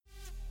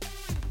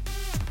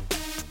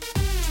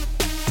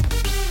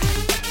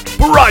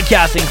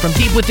Broadcasting from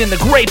deep within the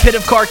great pit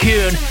of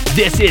Carcoon,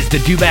 this is the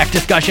Dewback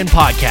Discussion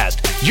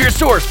Podcast, your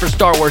source for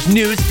Star Wars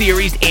news,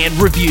 theories, and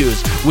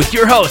reviews, with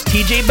your host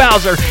TJ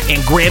Bowser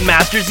and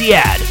Grandmaster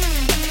Ziad.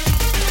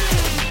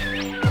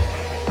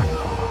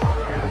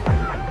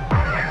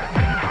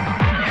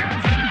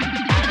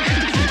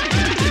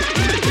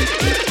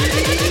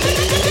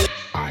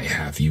 I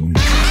have you.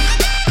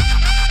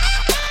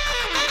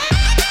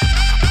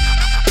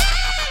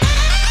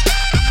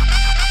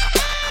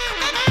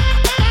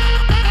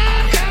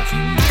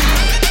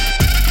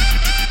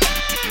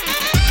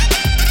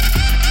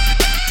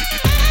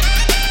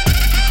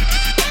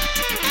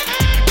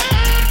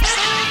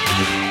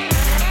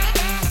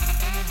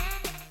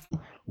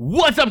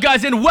 What's up,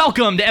 guys, and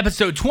welcome to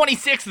episode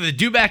 26 of the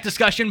Dewback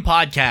Discussion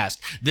Podcast.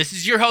 This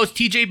is your host,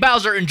 TJ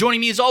Bowser, and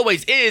joining me as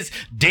always is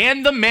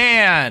Dan the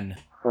Man.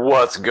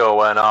 What's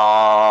going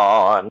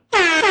on?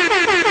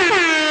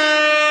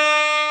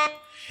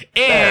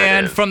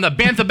 And from the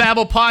Bantha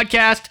Babble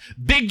Podcast,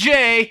 Big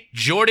J,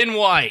 Jordan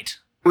White.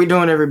 How we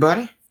doing,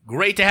 everybody?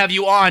 Great to have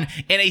you on,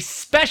 and a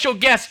special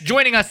guest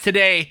joining us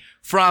today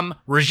from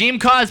Regime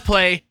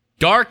Cosplay,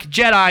 Dark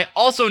Jedi,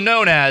 also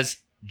known as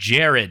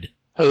Jared.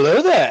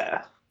 Hello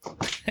there.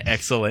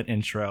 Excellent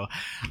intro.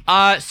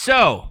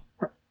 So,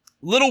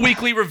 little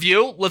weekly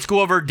review. Let's go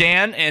over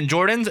Dan and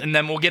Jordan's, and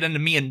then we'll get into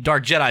me and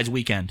Dark Jedi's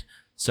weekend.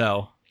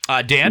 So,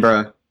 Dan?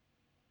 Bruh.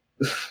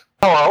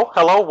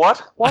 Hello,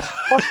 what?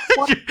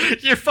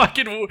 You're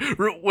fucking...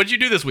 What'd you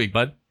do this week,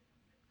 bud?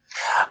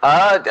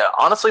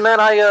 Honestly,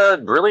 man, I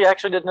really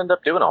actually didn't end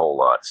up doing a whole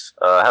lot.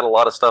 I had a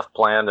lot of stuff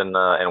planned,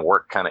 and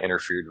work kind of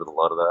interfered with a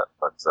lot of that,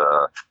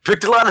 but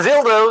picked a lot of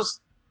dildos.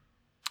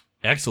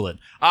 Excellent.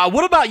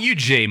 What about you,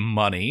 J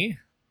Money?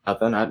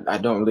 Nothing. I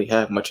don't really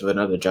have much of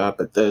another job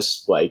but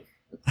this. Like,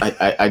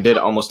 I did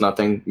almost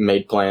nothing,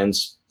 made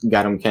plans,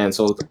 got them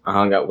canceled. I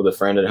hung out with a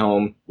friend at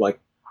home.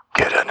 Like,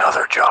 Get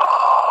another job.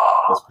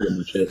 that's pretty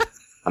much it.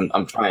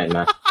 I'm trying,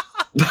 man.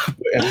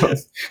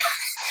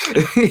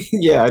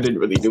 Yeah, I didn't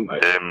really do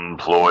much.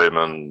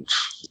 Employment.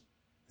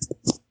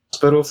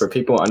 Hospital for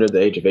people under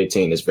the age of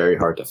 18 is very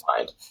hard to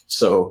find.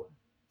 So,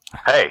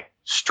 Hey,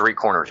 street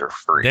corners are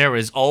free. There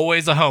is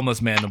always a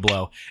homeless man to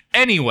blow.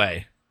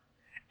 Anyway,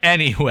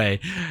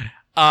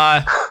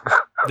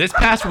 this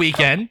past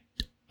weekend,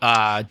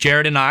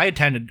 Jared and I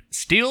attended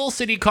Steel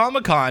City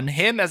Comic-Con,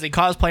 him as a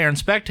cosplayer and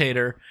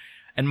spectator,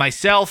 and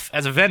myself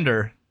as a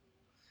vendor,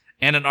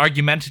 and an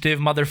argumentative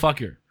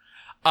motherfucker.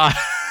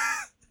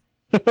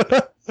 You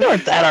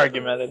aren't that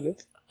argumentative.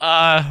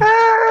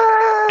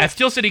 At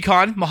Steel City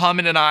Con,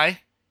 Muhammad and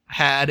I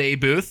had a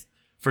booth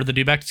for the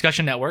Dewback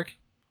Discussion Network,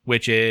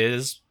 which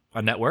is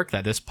a network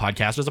that this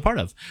podcast is a part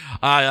of.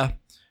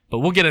 But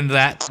we'll get into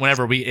that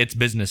whenever it's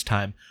business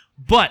time.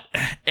 But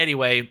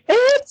anyway,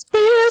 It's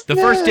business. the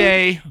first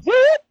day...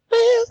 It's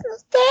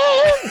business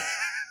time.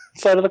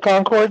 Side of the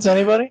Concords,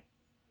 anybody?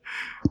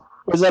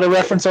 Or is that a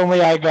reference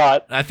only I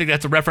got? I think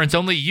that's a reference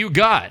only you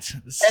got.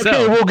 So,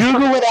 Okay, we'll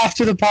Google it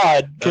after the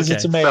pod, because Okay.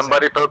 it's amazing.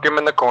 Somebody poke him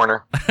in the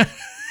corner.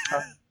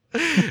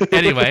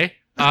 anyway,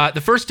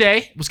 the first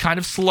day was kind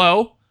of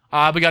slow.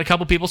 We got a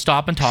couple people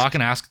stop and talk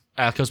and ask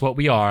us what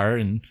we are,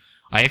 and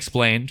I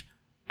explained,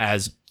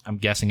 as I'm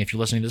guessing if you're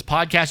listening to this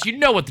podcast, you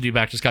know what the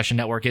Dewback Discussion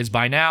Network is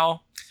by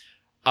now.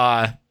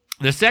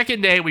 The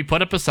second day, we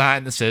put up a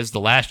sign that says, "The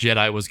Last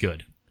Jedi was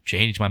good."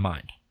 Changed my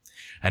mind.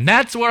 And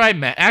that's where I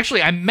met.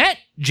 Actually, I met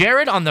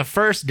Jared on the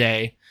first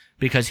day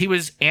because he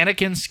was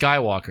Anakin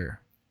Skywalker.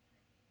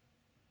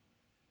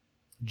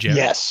 Jared?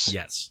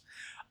 Yes.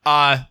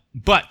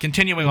 But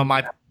continuing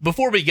on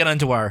before we get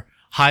into our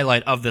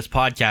highlight of this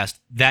podcast,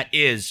 that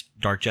is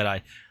Dark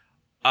Jedi.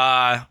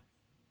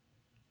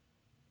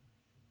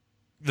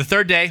 The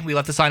third day, we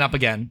left the sign up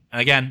again. And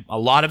again, a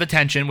lot of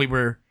attention.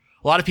 A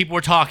lot of people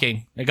were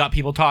talking. It got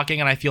people talking,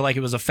 and I feel like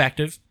it was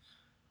effective.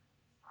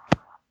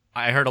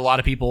 I heard a lot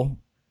of people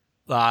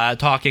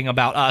talking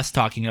about us,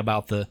 talking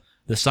about the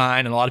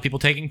sign, and a lot of people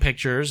taking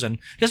pictures and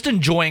just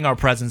enjoying our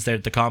presence there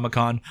at the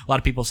Comic-Con. A lot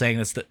of people saying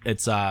it's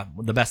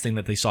the best thing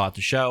that they saw at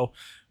the show,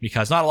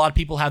 because not a lot of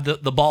people have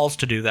the balls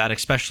to do that,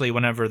 especially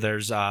whenever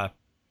there's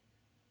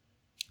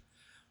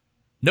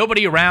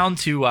nobody around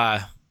to,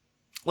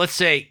 let's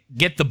say,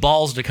 get the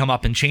balls to come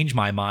up and change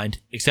my mind,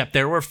 except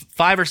there were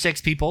 5 or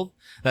 6 people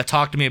that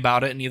talked to me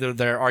about it, and either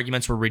their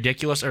arguments were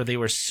ridiculous or they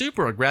were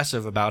super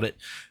aggressive about it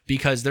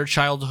because their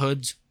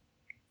childhoods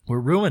were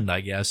ruined,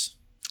 I guess.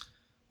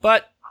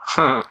 But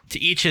to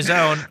each his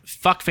own.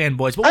 Fuck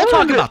fanboys. But we'll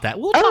talk about that.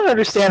 I don't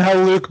understand how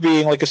Luke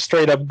being like a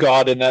straight up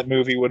god in that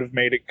movie would have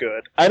made it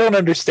good. I don't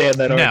understand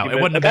that argument. No,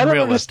 it wouldn't have been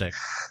realistic.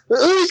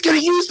 He's gonna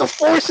use the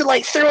Force and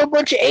like throw a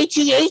bunch of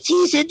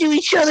AT-ATs into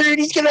each other, and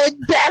he's gonna like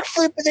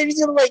backflip, and then he's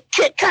gonna like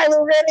kick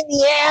Kylo Ren in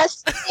the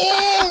ass.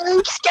 Yeah,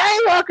 Luke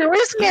Skywalker,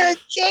 where's Mara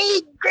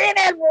Jade, Grand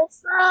Admiral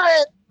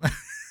Thrawn?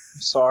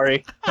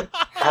 Sorry.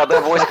 How'd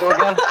that voice go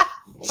again?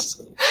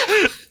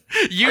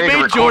 You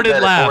made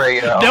Jordan laugh.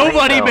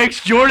 Nobody makes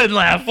Jordan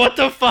laugh. What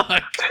the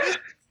fuck?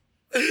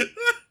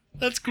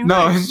 That's great.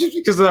 No, it's just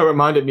because that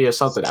reminded me of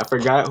something. I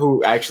forgot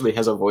who actually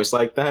has a voice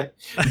like that,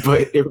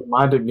 but it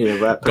reminded me of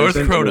that Darth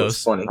person. and it was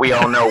Protos. funny. We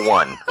all know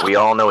one. We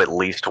all know at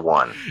least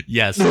one.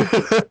 Yes.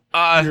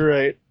 You're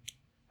right.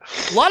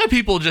 A lot of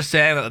people just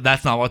saying that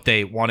that's not what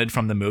they wanted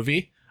from the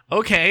movie.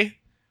 Okay.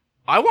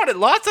 I wanted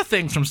lots of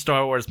things from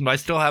Star Wars, but I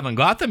still haven't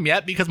got them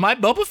yet because my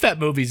Boba Fett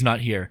movie's not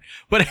here.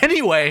 But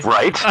anyway,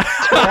 Right? All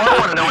I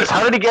want to know is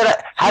how did he get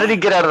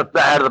out of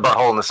the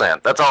butthole in the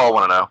sand? That's all I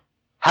want to know.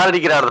 How did he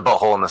get out of the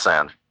butthole in the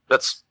sand?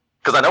 That's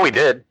because I know he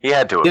did. He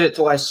had to. He did it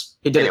twice.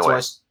 He did Anyway. it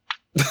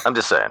twice. I'm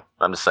just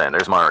saying.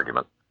 There's my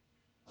argument.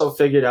 Also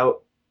figured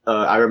out.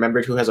 I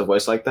remembered who has a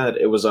voice like that.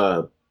 It was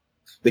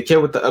the kid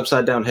with the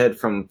upside down head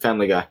from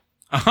Family Guy.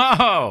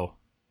 oh,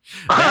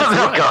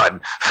 Oh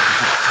God!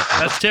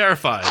 that's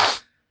terrifying.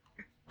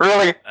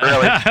 Really?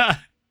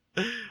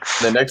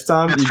 The next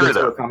time It's you true, go to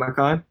though. a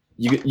Comic-Con,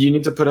 you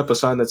need to put up a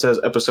sign that says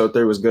Episode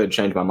 3 was good.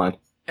 Change my mind.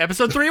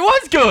 Episode 3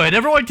 was good.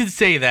 Everyone can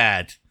say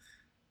that.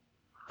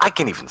 I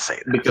can't even say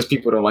that. Because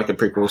people don't like the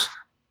prequels.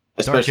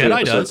 Especially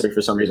Jedi Episode does. 3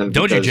 for some reason.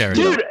 Don't you, because, Jared?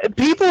 know, Dude,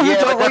 people who Yeah,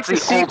 don't but like that's the the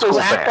old sequels school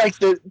act fan. like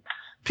the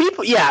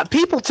people. Yeah,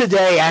 people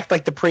today act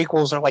like the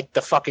prequels are like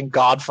the fucking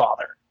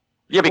Godfather.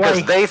 Yeah, because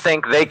Like- they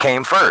think they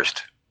came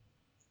first.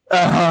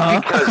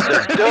 Because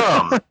they're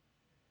dumb.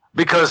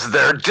 Because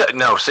they're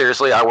no,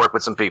 seriously. I work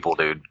with some people,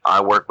 dude.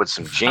 I work with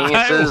some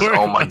geniuses.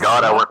 Oh my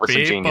God, I work with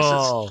some geniuses.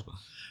 people.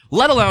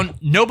 Let alone,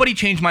 nobody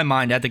changed my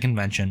mind at the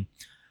convention.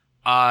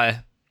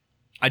 I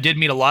did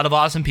meet a lot of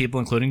awesome people,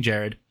 including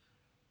Jared.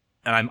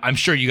 And I'm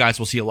sure you guys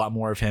will see a lot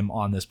more of him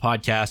on this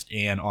podcast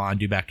and on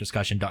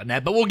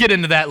dobackdiscussion.net. But we'll get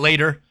into that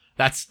later.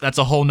 That's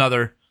a whole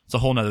nother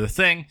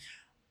thing.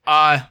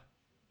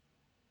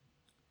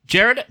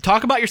 Jared,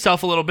 talk about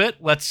yourself a little bit.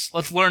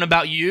 Let's learn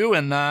about you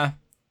and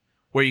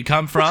where you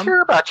come from.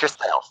 Sure about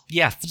yourself.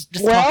 Yes,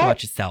 just Well- talk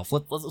about yourself.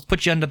 Let's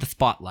put you under the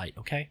spotlight,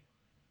 okay?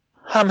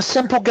 I'm a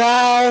simple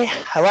guy.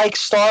 I like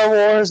Star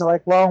Wars. I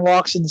like long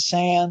walks in the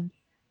sand.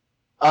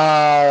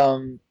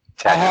 Tatooine,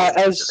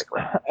 as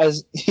specifically.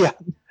 as yeah,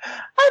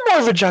 I'm more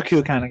of a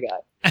Jakku kind of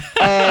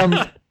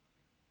guy.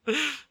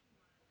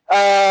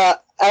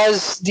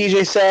 As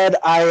DJ said,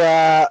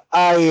 I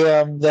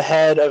am the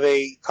head of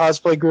a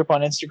cosplay group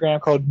on Instagram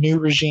called New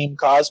Regime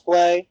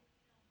Cosplay.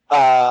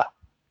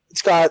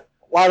 It's got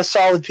a lot of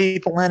solid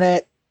people in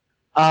it.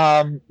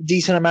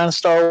 Decent amount of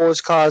Star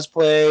Wars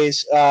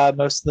cosplays.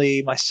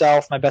 Mostly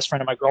myself, my best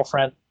friend, and my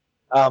girlfriend.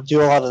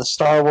 Do a lot of the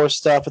Star Wars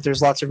stuff, but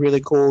there's lots of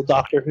really cool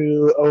Doctor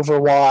Who,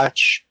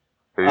 Overwatch.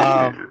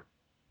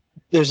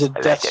 There's a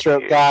like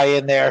Deathstroke it. guy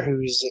in there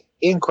who's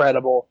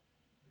incredible.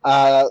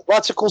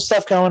 Lots of cool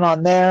stuff going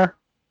on there.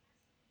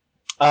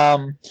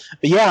 But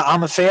yeah,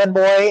 I'm a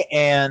fanboy,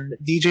 and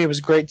DJ was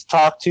great to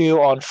talk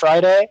to on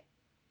Friday.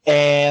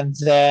 And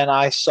then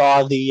I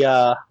saw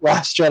the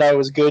Last Jedi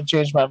was good,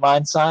 changed my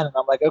mind sign, and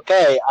I'm like,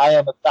 okay, I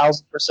am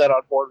 1,000%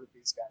 on board with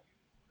these guys.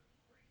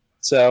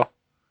 So,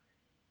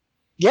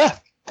 yeah.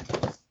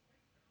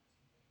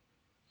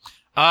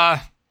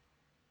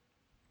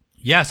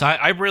 Yes,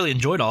 I really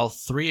enjoyed all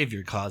three of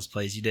your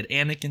cosplays. You did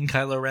Anakin,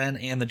 Kylo Ren,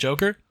 and the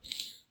Joker.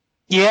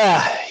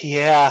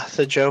 Yeah,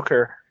 the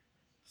Joker.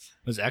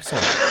 It was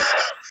excellent.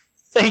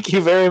 Thank you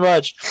very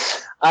much.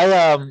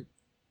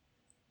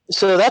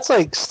 So that's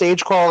like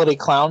stage quality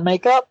clown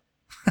makeup.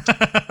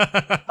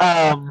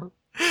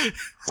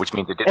 Which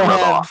means it didn't rub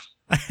off.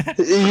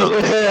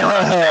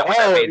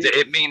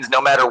 It means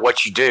no matter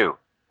what you do,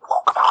 it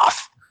won't come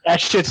off. That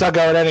shit's not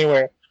going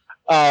anywhere.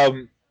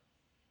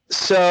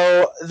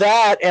 So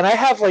that, and I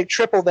have like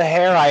triple the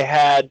hair I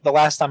had the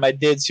last time I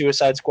did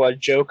Suicide Squad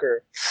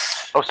Joker.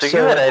 Oh, so you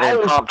So had an I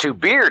was- impromptu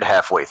beard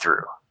halfway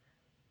through.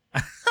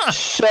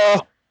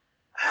 So,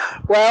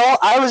 well,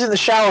 I was in the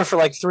shower for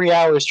like 3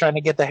 hours trying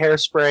to get the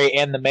hairspray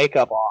and the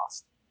makeup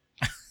off.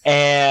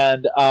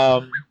 And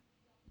I'm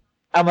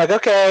like,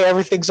 okay,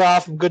 everything's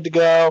off. I'm good to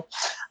go.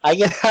 I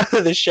get out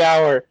of the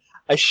shower.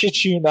 I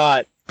shit you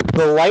not.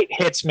 The light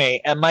hits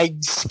me, and my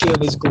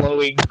skin is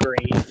glowing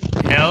green.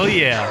 Hell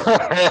yeah.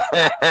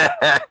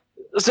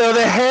 So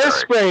the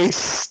hairspray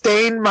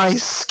stained my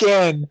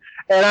skin,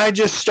 and I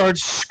just start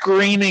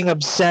screaming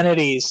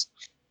obscenities.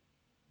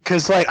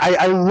 Because, like,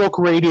 I look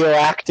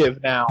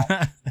radioactive now.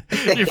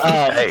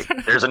 Hey,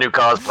 there's a new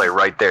cosplay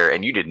right there,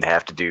 and you didn't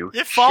have to do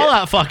Your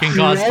Fallout fucking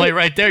cosplay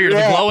right there. You're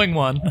Yeah. the glowing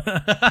one.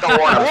 Don't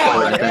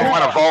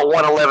want a Vault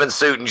 111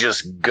 suit and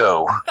just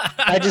go.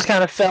 I just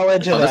kind of fell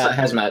into Oh, that's a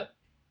that. hazmat.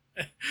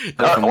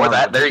 Or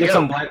that. There you Get go.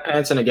 some black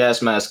pants and a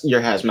gas mask.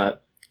 You're hazmat.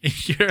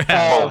 You're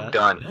Oh,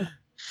 done.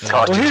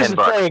 Cost Well, you here's $10.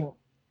 the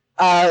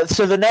thing.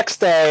 So the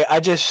next day, I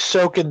just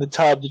soak in the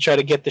tub to try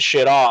to get the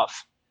shit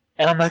off.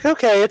 And I'm like,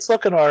 okay, it's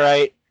looking all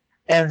right.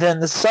 And then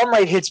the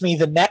sunlight hits me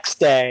the next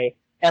day,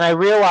 and I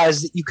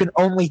realize that you can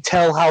only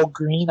tell how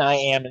green I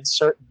am in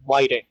certain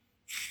lighting.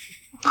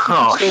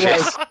 Oh, So,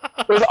 shit.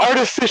 like, with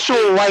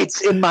artificial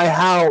lights in my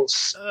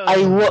house, I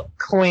look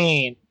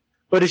clean.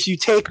 But if you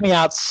take me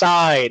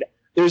outside,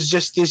 there's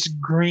just this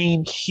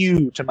green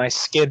hue to my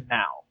skin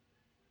now.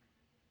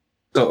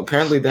 So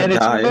apparently that And it's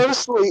dye.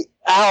 mostly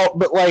out,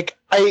 but like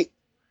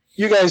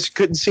you guys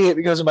couldn't see it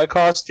because of my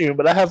costume,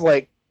 but I have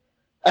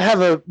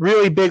a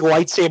really big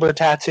lightsaber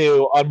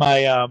tattoo on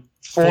my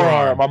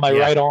forearm, on my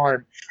right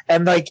arm,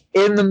 and like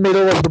in the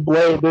middle of the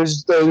blade,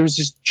 there's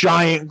this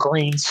giant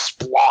green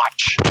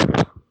splotch.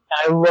 And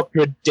I look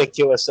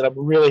ridiculous, and I'm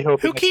really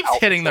hoping. Who keeps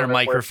hitting their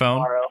microphone?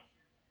 Tomorrow.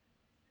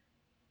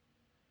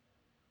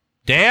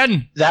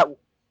 Dan? That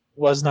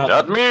was not.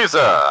 Not me,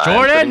 sir. I'm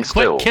Jordan, sitting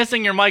quit still.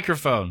 kissing your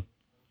microphone.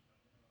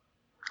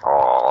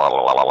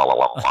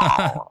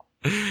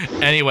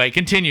 Anyway,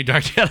 continue,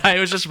 Dark Jedi. It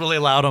was just really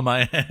loud on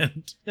my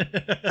end.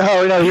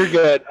 Oh no, you're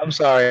good. I'm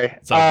sorry.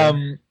 It's all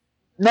good.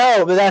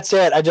 No, but that's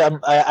it.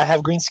 I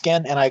have green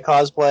skin and I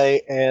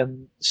cosplay,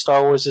 and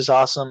Star Wars is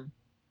awesome,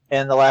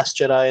 and The Last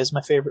Jedi is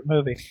my favorite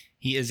movie.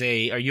 He is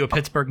Are you a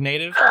Pittsburgh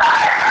native?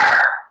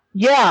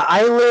 Yeah,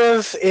 I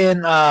live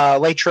in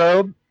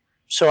Latrobe,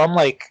 so I'm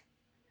like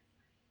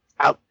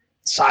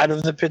outside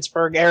of the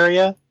Pittsburgh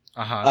area.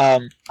 Uh-huh.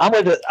 I'm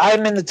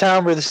in the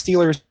town where the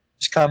Steelers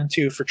come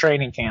to for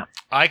training camp.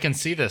 I can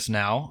see this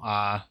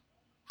now.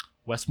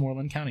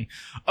 Westmoreland County.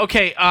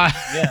 Okay.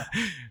 Yeah.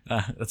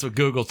 That's what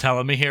Google's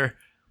telling me here.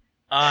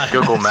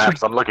 Google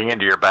Maps, I'm looking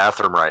into your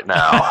bathroom right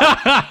now.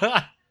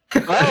 Oh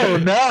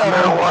I'm gonna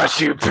no! watch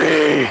you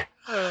pee.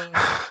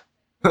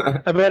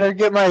 I better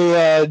get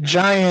my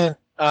giant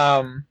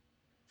Aura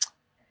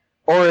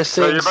So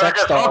Sig you better sex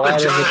get doll open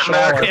out of the giant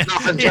shower. Mac.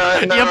 Nothing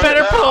giant You now,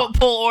 better now.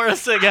 pull Aura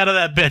Sig out of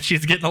that bitch.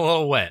 She's getting a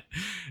little wet.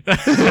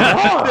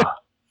 Ah.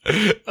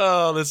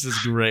 Oh, this is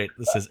great.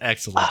 This is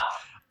excellent.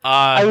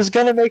 I was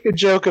gonna make a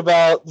joke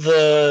about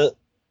the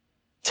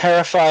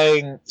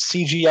terrifying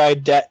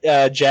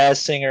CGI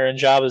jazz singer in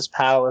Jabba's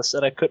palace,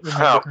 and I couldn't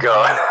remember. Oh her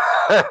god.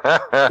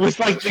 name. With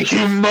like the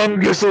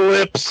humongous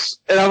lips,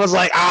 and I was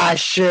like,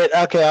 shit.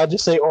 Okay, I'll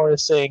just say Aura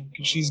Singh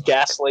because she's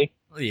ghastly.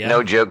 yeah.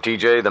 No joke,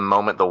 TJ. The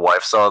moment the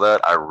wife saw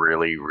that, I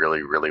really,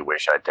 really, really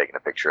wish I'd taken a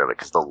picture of it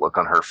because the look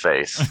on her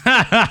face.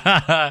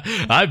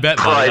 I bet,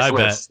 buddy. I bet.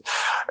 Priceless.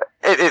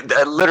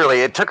 It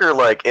literally, it took her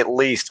like at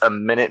least a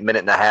minute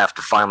and a half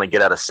to finally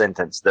get out a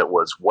sentence that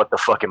was, "What the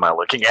fuck am I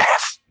looking at?"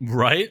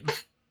 Right?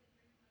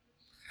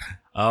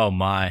 Oh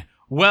my.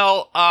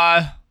 Well,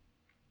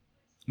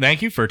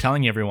 thank you for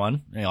telling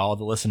everyone, all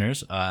the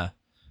listeners,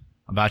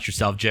 about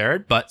yourself,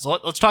 Jared. But so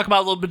let's talk about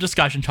a little bit of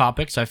discussion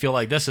topics. I feel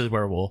like this is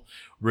where we'll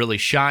really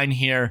shine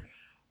here.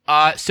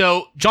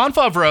 So Jon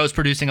Favreau is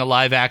producing a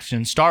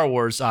live-action Star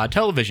Wars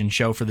television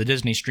show for the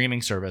Disney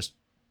streaming service.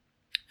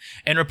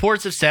 And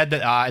reports have said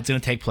that it's going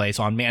to take place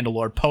on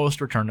Mandalore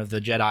post Return of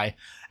the Jedi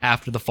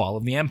after the fall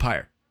of the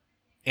Empire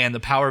and the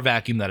power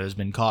vacuum that has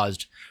been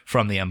caused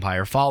from the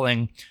Empire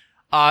falling.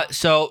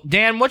 So,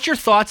 Dan, what's your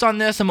thoughts on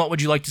this and what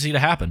would you like to see to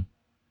happen?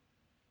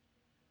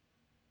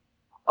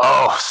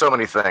 Oh, so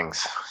many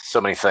things.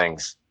 So many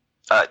things.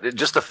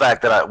 Just the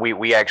fact that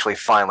we actually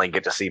finally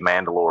get to see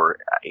Mandalore,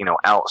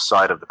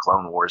 outside of the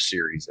Clone Wars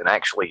series and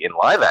actually in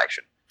live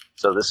action.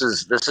 So this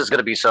is going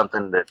to be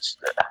something that's,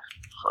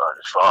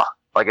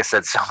 like I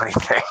said, so many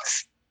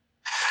things.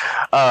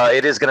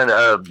 It is going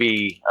to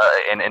be,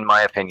 in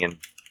my opinion,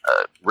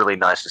 really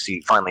nice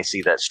to finally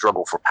see that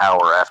struggle for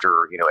power after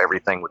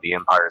everything with the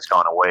Empire has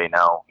gone away.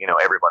 Now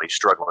everybody's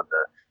struggling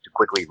to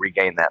quickly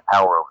regain that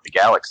power over the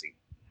galaxy.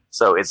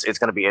 So it's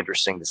going to be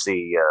interesting to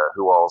see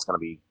who all is going to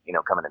be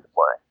coming into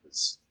play.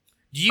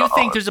 Do you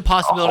think there's a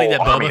possibility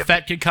that army Boba of-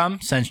 Fett could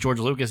come, since George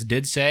Lucas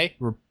did say,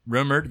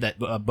 rumored that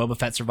Boba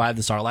Fett survived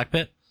the Sarlacc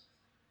pit?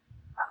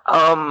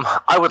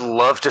 I would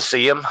love to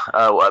see him,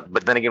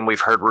 but then again,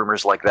 we've heard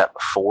rumors like that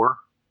before.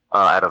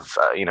 Out of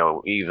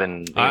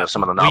even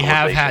some of the novelizations we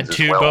have had as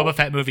two well. Boba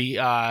Fett movie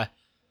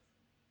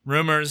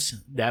rumors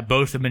that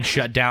both have been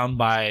shut down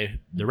by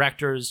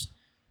directors,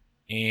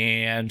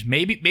 and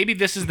maybe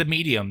this is the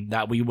medium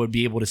that we would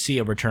be able to see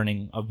a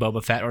returning of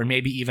Boba Fett, or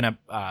maybe even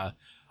a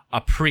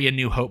pre A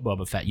New Hope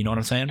Boba Fett. You know what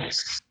I'm saying?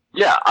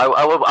 Yeah,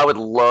 I would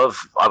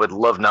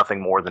love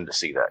nothing more than to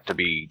see that. To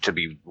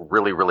be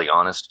really, really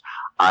honest,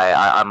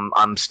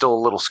 I'm still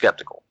a little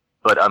skeptical,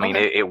 but I mean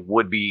it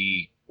would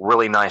be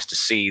really nice to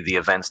see the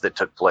events that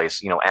took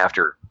place,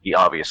 after he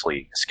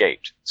obviously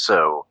escaped.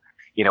 So,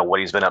 what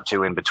he's been up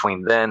to in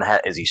between then.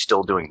 Is he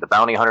still doing the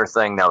bounty hunter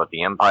thing now that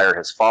the Empire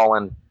has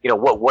fallen?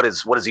 What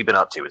has he been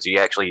up to? Is he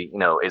actually,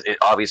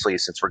 obviously,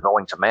 since we're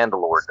going to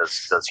Mandalore,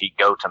 does he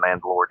go to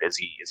Mandalore? Is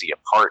he a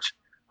part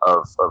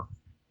of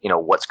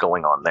what's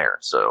going on there?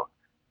 So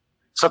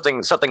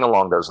something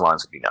along those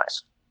lines would be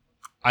nice.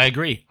 I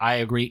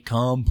agree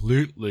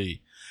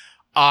completely.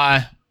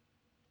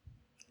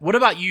 What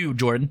about you,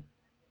 Jordan?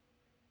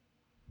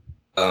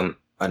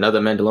 Another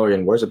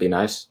Mandalorian Wars would be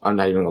nice. I'm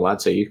not even gonna lie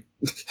to you.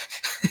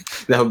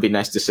 That would be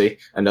nice to see.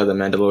 Another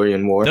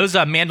Mandalorian War. Those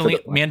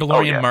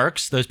Mandalorian yeah.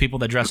 mercs, those people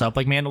that dress up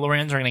like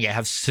Mandalorians, are going to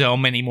have so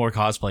many more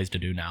cosplays to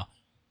do now.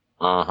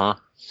 Uh-huh.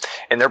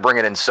 And they're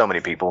bringing in so many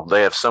people.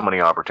 They have so many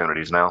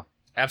opportunities now.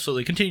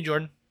 Absolutely. Continue,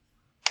 Jordan.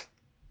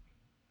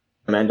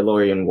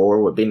 Mandalorian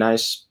War would be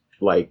nice.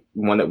 Like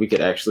one that we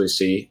could actually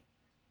see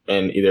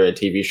in either a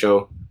TV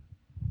show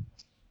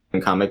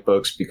and comic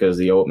books, because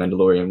the old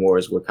Mandalorian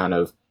Wars were kind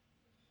of,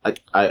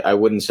 I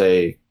wouldn't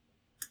say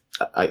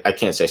I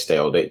can't say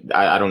stale.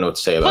 I don't know what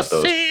to say about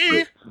those.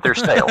 Pussy. They're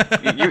stale.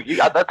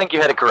 I think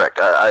you had it correct.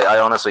 I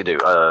honestly do.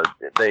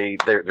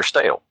 They're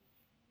stale.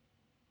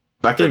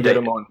 If I could get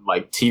them on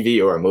like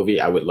TV or a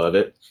movie, I would love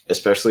it.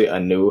 Especially a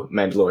new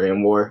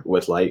Mandalorian war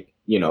with like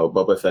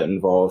Boba Fett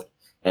involved,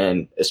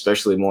 and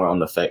especially more on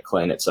the Fett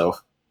clan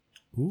itself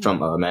from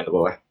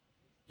Mandalore.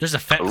 There's a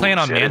Fett clan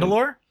on shit.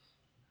 Mandalore?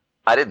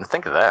 I didn't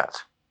think of that.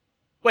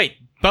 Wait,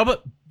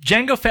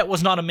 Jango Fett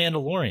was not a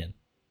Mandalorian.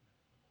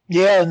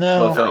 Yeah,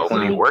 no. Well,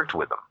 No, he worked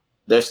with them.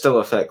 There's still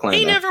a Fett clan.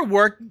 He though. never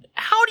worked.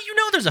 How do you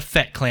know there's a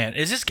Fett clan?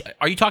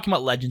 Are you talking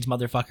about Legends,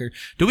 motherfucker?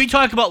 Do we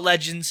talk about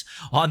Legends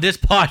on this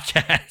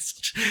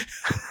podcast?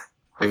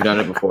 We've done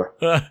it before.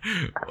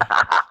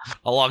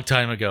 A long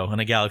time ago in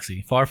a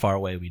galaxy far, far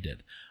away. We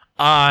did.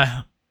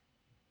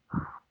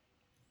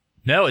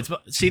 No,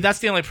 see, that's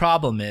the only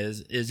problem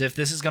is if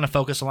this is going to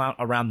focus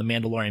around the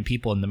Mandalorian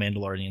people and the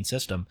Mandalorian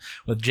system,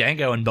 with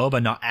Jango and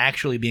Boba not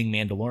actually being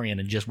Mandalorian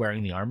and just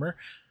wearing the armor,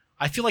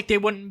 I feel like they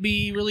wouldn't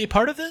be really a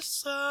part of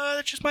this.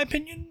 That's just my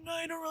opinion.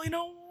 I don't really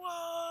know.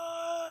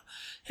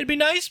 It'd be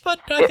nice, but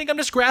I think I'm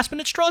just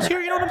grasping at straws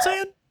here. You know what I'm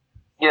saying?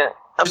 Yeah,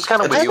 I'm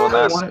kind of with you on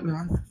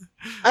that.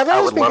 I've I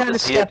always would been love kind to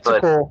of see it, but-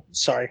 skeptical.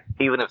 Sorry.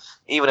 Even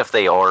if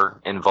they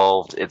are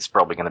involved, it's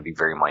probably going to be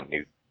very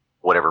minute,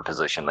 whatever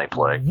position they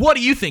play. What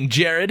do you think,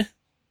 Jared?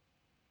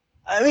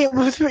 I mean,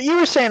 with what you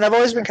were saying, I've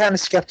always been kind of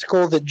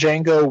skeptical that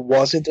Jango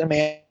wasn't a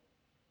man.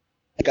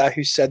 The guy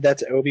who said that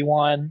to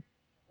Obi-Wan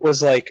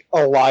was like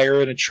a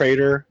liar and a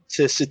traitor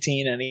to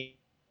Satine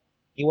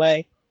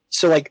anyway.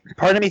 So like,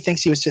 part of me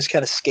thinks he was just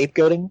kind of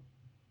scapegoating.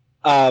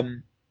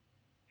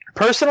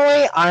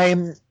 Personally,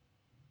 I'm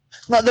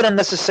not that I'm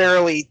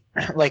necessarily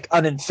like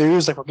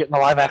unenthused. Like, we're getting a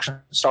live-action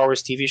Star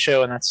Wars TV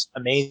show, and that's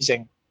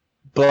amazing.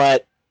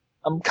 But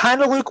I'm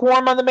kind of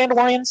lukewarm on the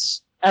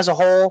Mandalorians as a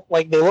whole.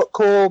 Like, they look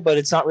cool, but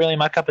it's not really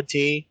my cup of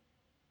tea.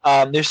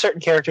 There's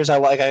certain characters I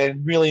like. I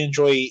really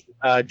enjoy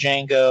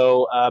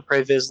Jango.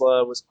 Pre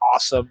Vizsla was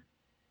awesome.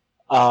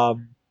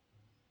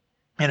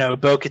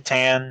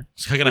 Bo-Katan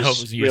I kind of hope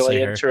was you really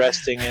see her.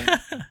 interesting in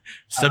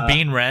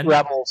Sabine Wren.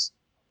 Rebels.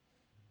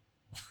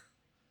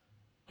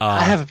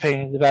 I have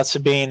opinions about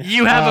Sabine.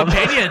 You have Um,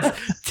 opinions.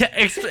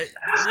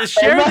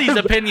 Share these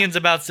opinions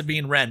about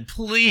Sabine Wren.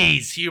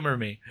 Please humor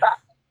me.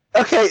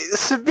 Okay,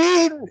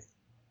 Sabine,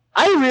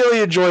 I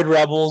really enjoyed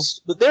Rebels,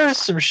 but there is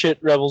some shit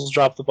Rebels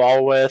dropped the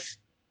ball with.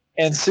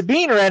 And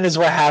Sabine Wren is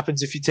what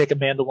happens if you take a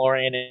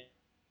Mandalorian in.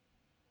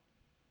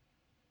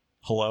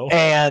 Hello?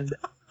 And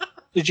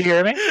did you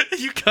hear me?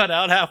 You cut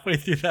out halfway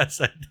through that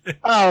sentence.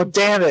 Oh,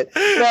 damn it.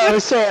 No, I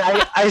was saying,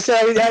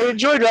 I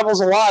enjoyed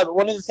Rebels a lot, but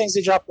one of the things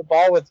they dropped the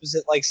ball with was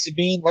that, like,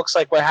 Sabine looks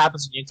like what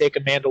happens when you take a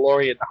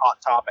Mandalorian to Hot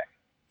Topic.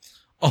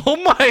 Oh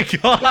my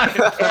god!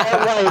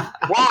 And, like,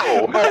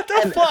 Whoa! What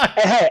the fuck?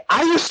 and, hey,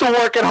 I used to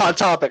work at Hot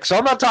Topic, so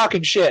I'm not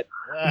talking shit.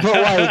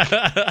 But,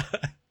 like,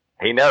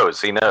 He knows.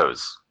 He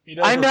knows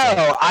I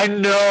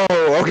know.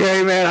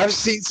 Okay, man, I've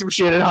seen some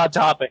shit at Hot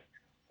Topic.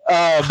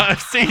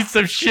 I've seen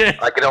some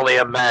shit. I can only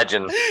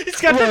imagine. He's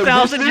got the Look,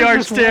 1,000-yard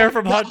this stare one-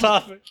 from Hot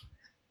Topic.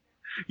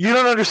 You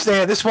don't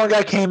understand. This one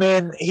guy came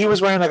in. He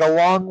was wearing like a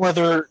long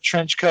leather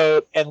trench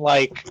coat and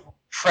like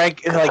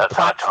That's Hot Topic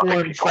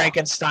platform people.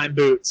 Frankenstein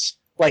boots.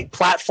 Like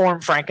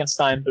platform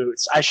Frankenstein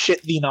boots. I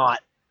shit thee not.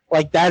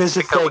 Like, that is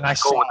the Go thing I with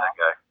saw.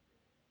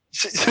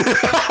 that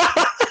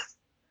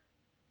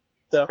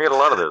guy. We had a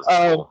lot of those.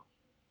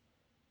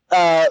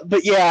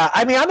 But yeah,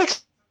 I mean, I'm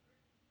excited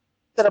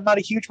that I'm not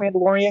a huge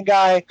Mandalorian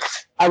guy.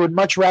 I would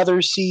much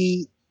rather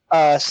see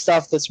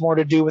stuff that's more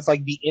to do with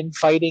like the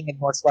infighting and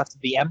what's left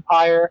of the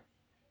Empire.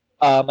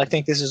 I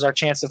think this is our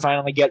chance to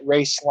finally get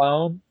Rey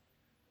Sloane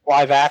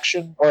live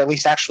action, or at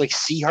least actually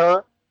see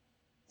her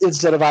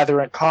instead of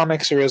either in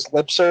comics or as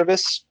lip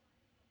service,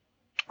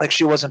 like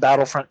she was in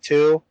Battlefront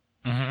 2.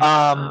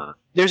 Mhm.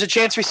 There's a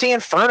chance we see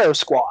Inferno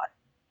Squad.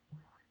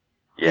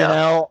 yeah, You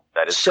know,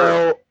 that is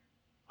so true.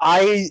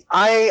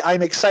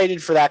 I'm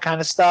excited for that kind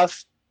of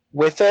stuff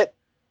with it.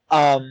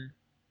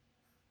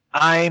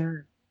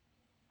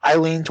 I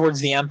lean towards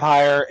the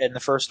Empire and the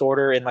First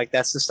Order, and like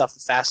that's the stuff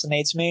that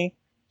fascinates me.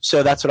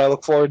 So that's what I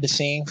look forward to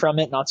seeing from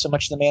it. Not so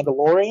much the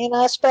Mandalorian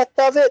aspect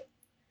of it,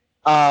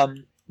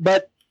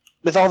 but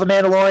with all the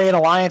Mandalorian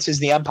alliances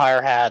the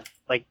Empire had,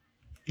 like,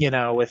 you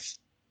know, with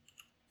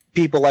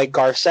people like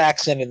Gar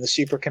Saxon and the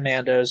Super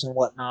Commandos and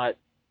whatnot,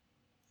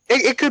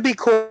 it could be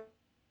cool.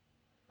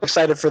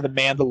 Excited for the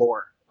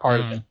Mandalore part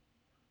of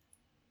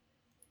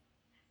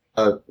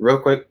it. Real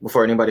quick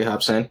before anybody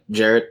hops in,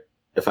 Jared,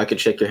 if I could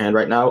shake your hand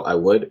right now, I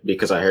would,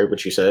 because I heard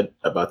what you said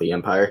about the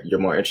Empire. You're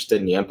more interested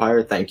in the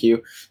Empire. Thank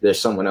you. There's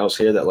someone else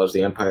here that loves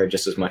the Empire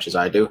just as much as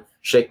I do.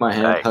 Shake my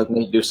hand, Hey. hug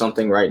me, do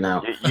something right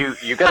now.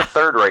 You got a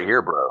third right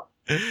here, bro.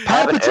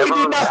 Haven't Palpatine ever-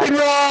 did nothing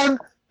wrong.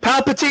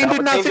 Palpatine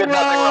did nothing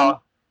wrong.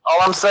 All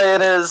I'm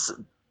saying is,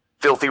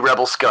 filthy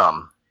rebel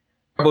scum.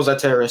 Rebels are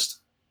terrorists.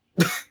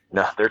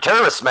 No, they're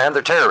terrorists, man.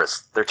 They're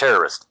terrorists. They're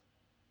terrorists.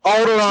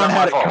 Alderaan not my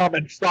had it fault.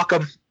 coming. Fuck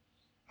him.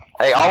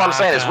 Hey, all I'm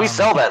saying is we Goddamn.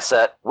 sell that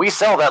set. We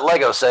sell that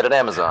Lego set at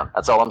Amazon.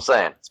 That's all I'm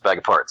saying. It's a bag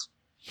of parts.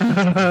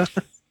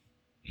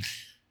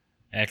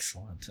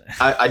 Excellent.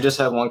 I just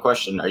have one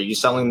question. Are you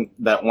selling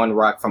that one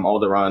rock from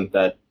Alderaan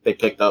that they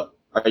picked up?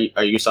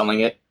 Are you selling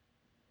it?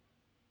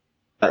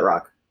 That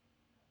rock.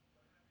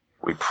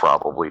 We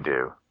probably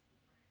do.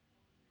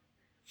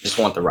 Just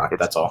want the rock.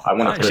 That's all. I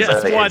want to put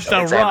Just it want the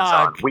Amazon.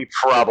 rock. We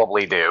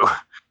probably do.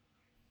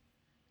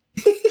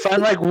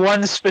 Find like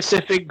one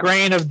specific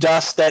grain of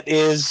dust that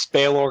is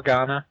Bail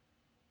Organa.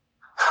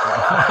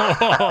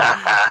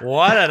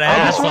 What an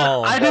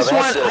asshole! I just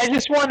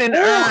want an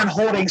urn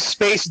holding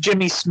Space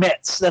Jimmy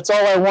Smits. That's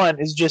all I want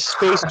is just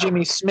Space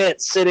Jimmy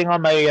Smits sitting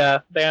on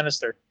my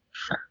banister.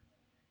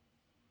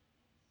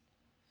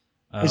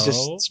 It's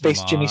just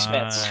Space Jimmy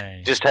Smits.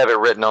 my. Just have it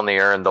written on the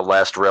urn, the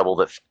last rebel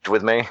that f***ed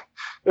with me.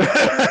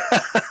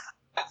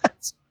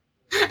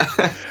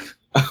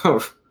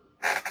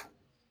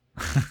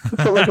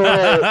 Put like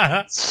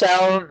a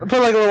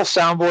little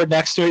soundboard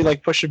next to it,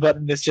 like push a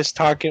button that's just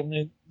Tarkin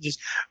and just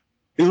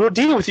we will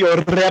deal with your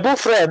rebel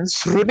friends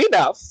soon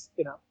enough,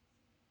 you know.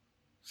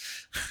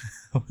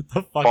 What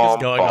the fuck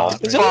is going on?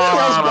 Is anyone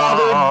else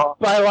bothered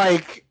by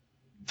like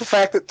the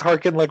fact that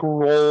Tarkin like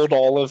rolled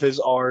all of his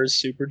R's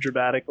super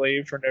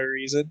dramatically for no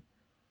reason?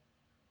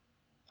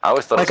 I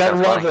always thought Like it I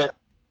was love it.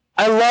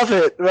 I love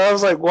it. And I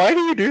was like, why do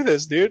you do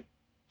this, dude?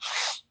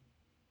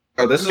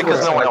 Oh, this is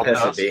Because where no one I like else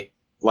that does. should be.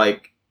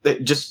 Like,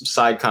 just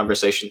side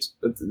conversations.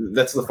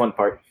 That's the fun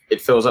part.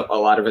 It fills up a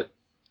lot of it.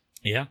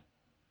 Yeah.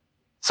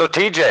 So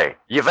TJ,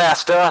 you've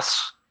asked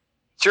us.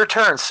 It's your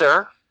turn,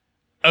 sir.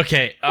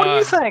 Okay. What do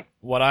you think?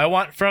 What I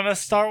want from a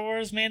Star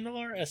Wars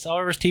Mandalore, a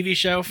Star Wars TV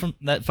show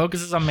that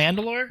focuses on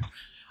Mandalore,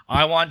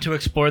 I want to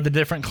explore the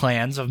different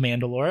clans of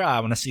Mandalore. I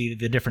want to see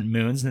the different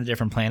moons and the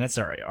different planets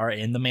that are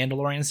in the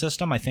Mandalorian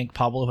system. I think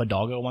Pablo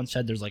Hidalgo once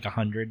said there's like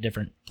 100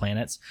 different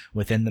planets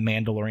within the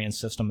Mandalorian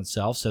system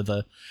itself. So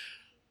the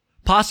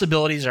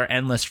possibilities are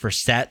endless for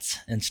sets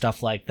and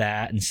stuff like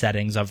that, and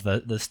settings of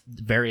the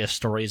various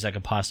stories that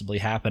could possibly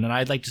happen. And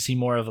I'd like to see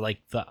more of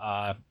like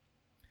I'd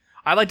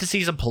like to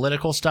see some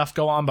political stuff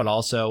go on, but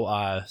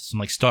also some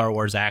like Star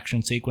Wars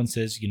action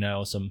sequences, you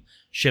know, some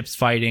ships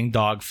fighting,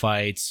 dog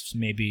fights,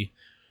 maybe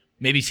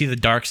see the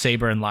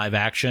Darksaber in live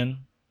action,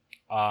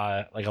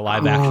 like a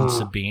live action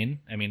Sabine.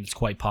 I mean, it's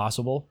quite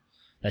possible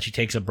that she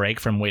takes a break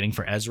from waiting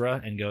for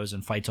Ezra and goes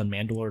and fights on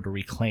Mandalore to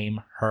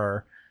reclaim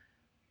her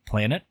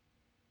planet.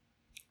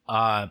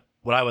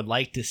 What I would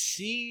like to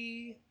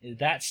see is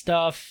that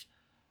stuff.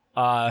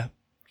 I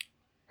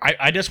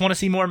just want to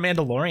see more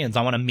Mandalorians.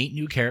 I want to meet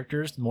new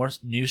characters, more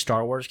new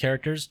Star Wars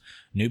characters,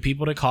 new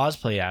people to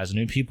cosplay as,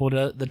 new people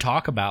to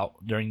talk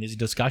about during these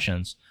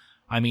discussions.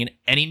 I mean,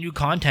 any new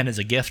content is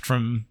a gift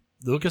from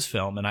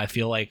Lucasfilm, and I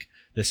feel like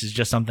this is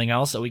just something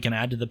else that we can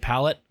add to the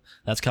palette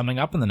that's coming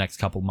up in the next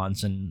couple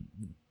months and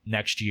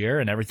next year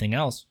and everything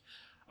else.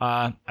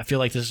 I feel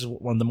like this is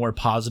one of the more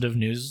positive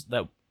news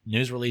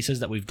releases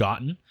that we've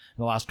gotten in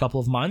the last couple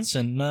of months,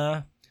 and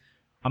I'm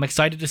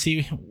excited to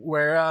see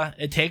where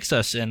it takes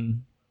us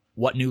and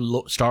what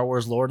new Star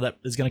Wars lore that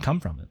is going to come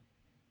from it.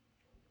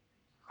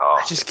 Oh,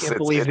 I just can't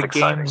believe the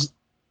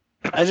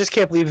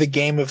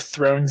Game of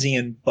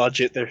Thronesian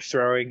budget they're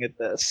throwing at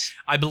this.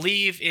 I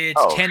believe it's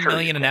 $10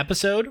 million an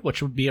episode,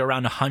 which would be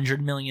around $100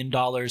 million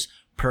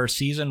per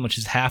season, which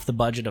is half the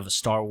budget of a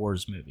Star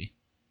Wars movie.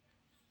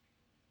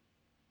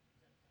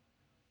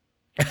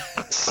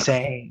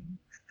 Insane.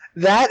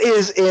 That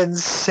is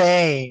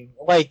insane.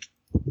 Like,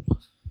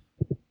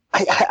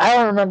 I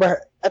don't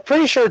remember. I'm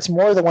pretty sure it's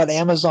more than what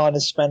Amazon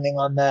is spending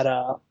on that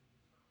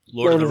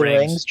Lord of the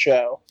Rings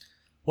show.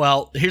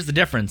 Well, here's the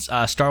difference.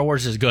 Star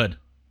Wars is good.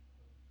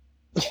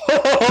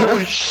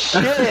 Oh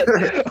shit!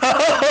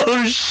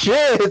 Oh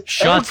shit!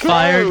 Shots Okay.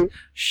 fired.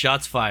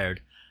 Shots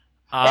fired.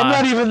 I'm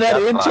not even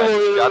that shots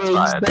into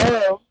fired.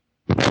 it.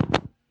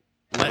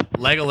 Damn.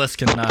 Legolas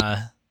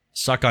can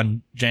suck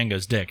on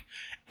Django's dick.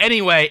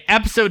 Anyway,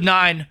 episode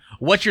 9.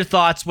 What's your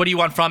thoughts? What do you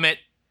want from it?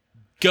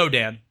 Go,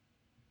 Dan.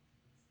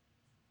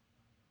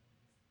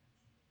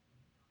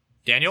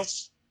 Daniel,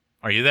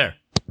 are you there?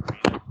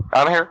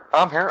 I'm here.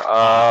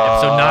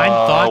 Episode 9,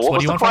 thoughts? What What was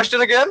do you the want from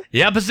question again?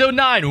 Yeah, episode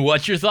 9.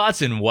 What's your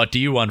thoughts and what do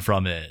you want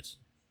from it?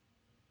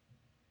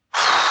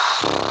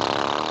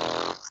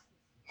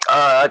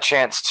 A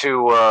chance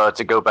to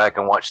go back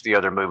and watch the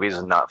other movies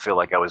and not feel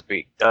like I was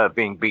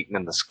being beaten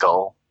in the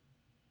skull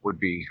would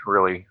be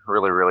really,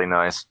 really, really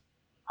nice.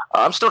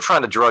 I'm still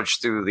trying to drudge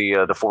through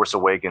the Force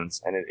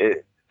Awakens, and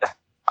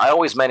I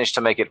always manage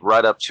to make it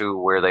right up to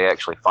where they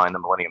actually find the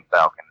Millennium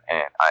Falcon,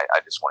 and I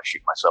just want to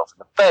shoot myself in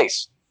the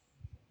face.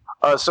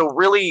 So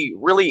really,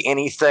 really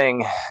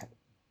anything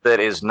that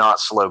is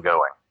not slow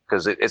going,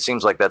 because it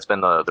seems like that's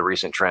been the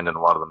recent trend in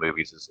a lot of the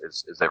movies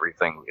is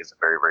everything is a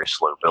very, very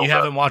slow build. You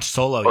haven't watched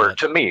Solo or yet.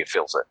 to me, it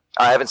feels it.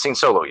 I haven't seen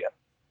Solo yet.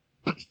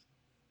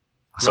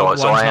 So Rogue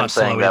One's I am not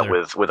saying slow that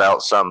either.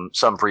 without some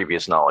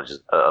previous knowledge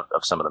of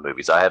some of the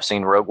movies. I have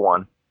seen Rogue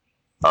One.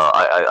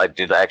 I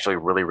did actually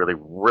really, really,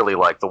 really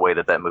like the way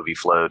that movie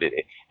flowed. And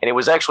it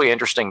was actually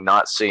interesting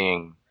not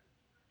seeing,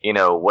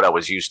 what I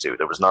was used to.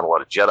 There was not a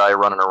lot of Jedi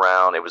running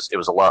around. It was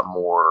a lot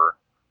more,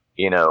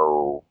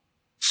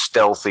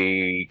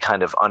 stealthy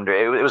kind of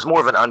it was more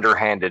of an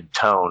underhanded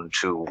tone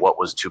to what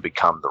was to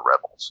become the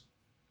Rebels.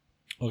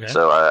 Okay.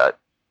 So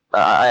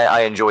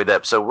I enjoyed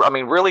that. So I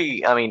mean,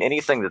 really, I mean,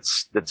 anything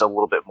that's a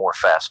little bit more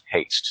fast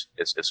paced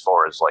as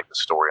far as like the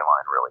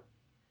storyline, really.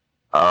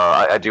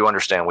 I do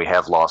understand we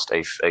have lost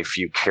a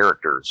few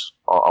characters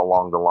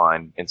along the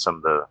line in some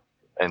of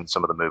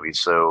the movies,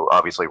 so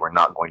obviously we're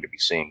not going to be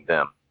seeing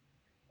them.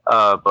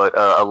 But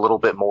a little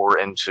bit more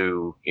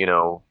into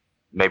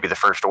maybe the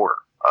First Order.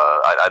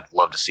 I'd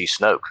love to see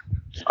Snoke.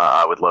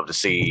 I would love to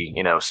see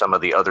some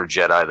of the other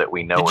Jedi that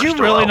we know. Did are you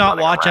still really out not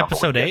running watch around,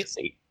 but we Episode get to 8?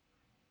 see.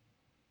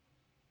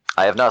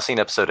 I have not seen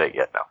Episode 8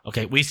 yet. No.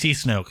 Okay, we see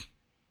Snoke.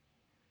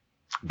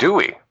 Do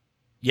we?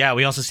 Yeah,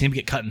 we also see him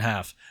get cut in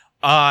half.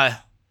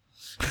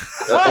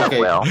 Okay,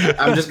 Well,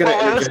 I'm just gonna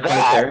What was interject right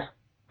that? there.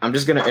 I'm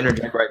just gonna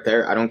interject right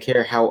there. I don't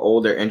care how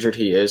old or injured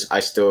he is. I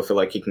still feel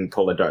like he can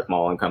pull a Darth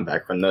Maul and come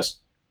back from this.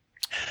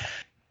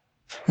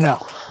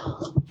 No.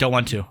 Don't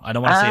want to. I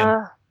don't want to see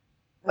him.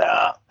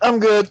 Nah, I'm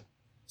good.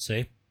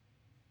 See?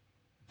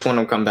 When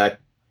him come back,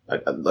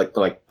 like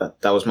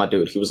that was my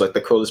dude. He was like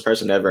the coolest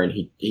person ever, and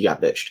he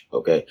got bitched.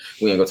 Okay,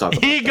 we ain't gonna talk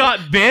about He that. got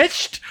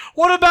bitched?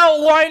 What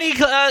about whiny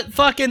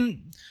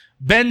fucking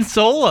Ben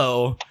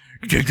Solo?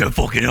 Take that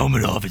fucking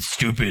helmet off, it's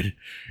stupid.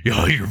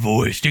 Yeah, your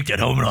voice. Take that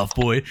helmet off,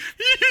 boy. He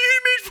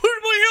made fun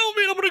of my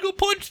helmet. I'm gonna go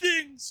punch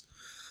things.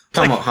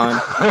 Come on,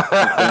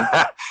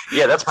 Han.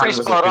 yeah, that's pretty Han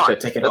was spot like, on. "We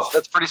should take it off."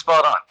 That's pretty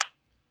spot on.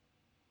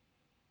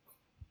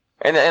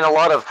 And a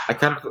lot of I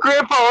kind of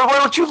Grandpa, why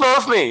don't you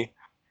love me?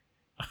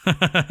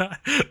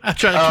 I'll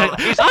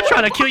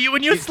try to kill you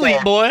when you he's sleep,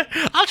 dead. boy.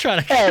 I'll try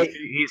to kill Hey,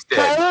 you. He's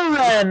dead. Kylo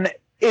Ren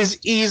is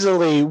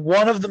easily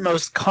one of the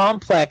most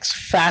complex,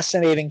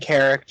 fascinating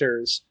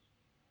characters,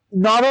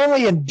 not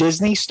only in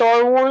Disney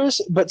Star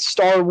Wars, but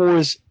Star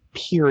Wars,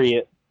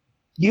 period.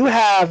 You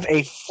have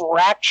a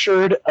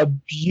fractured,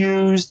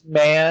 abused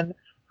man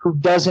who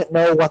doesn't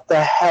know what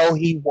the hell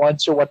he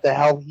wants or what the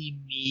hell he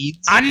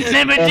needs.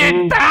 Unlimited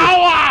And-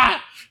 power!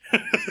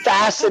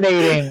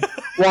 Fascinating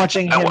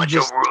watching I him want to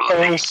just rule the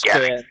tail galaxy.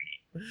 spin.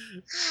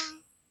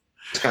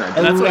 kind I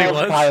of That's what he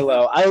love was.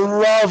 Kylo. I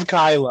love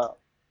Kylo.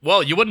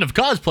 Well, you wouldn't have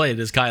cosplayed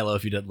as Kylo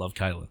if you didn't love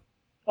Kylo.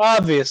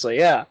 Obviously,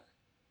 yeah.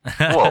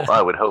 Well,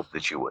 I would hope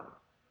that you wouldn't.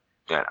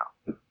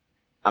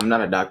 I'm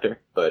not a doctor,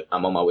 but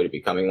I'm on my way to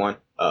becoming one.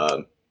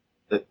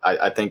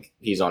 I think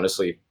he's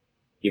honestly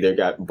either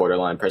got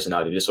borderline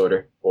personality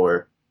disorder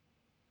or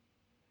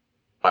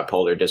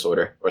bipolar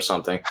disorder or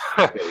something.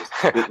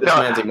 This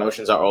man's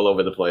emotions are all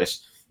over the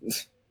place.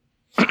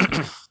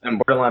 And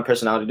borderline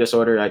personality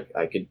disorder,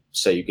 I could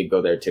say you could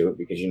go there too,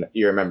 because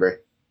you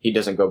remember he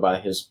doesn't go by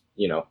his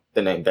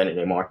the name Ben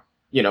anymore.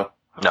 No,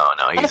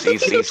 I he's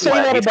think you could say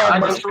that he's about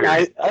kind of most.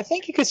 weird. I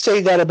think you could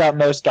say that about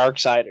most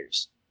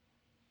Darksiders.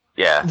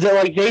 Yeah,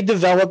 They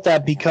developed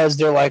that because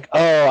they're like,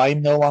 oh,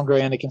 I'm no longer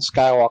Anakin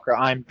Skywalker.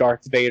 I'm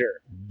Darth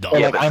Vader. Duh. yeah,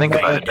 like, but I'm think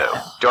like- about it though.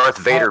 Darth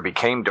Vader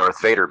became Darth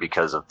Vader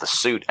because of the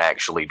suit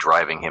actually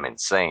driving him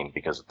insane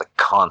because of the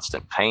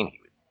constant pain he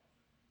would.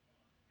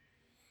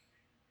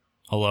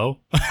 Hello?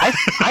 I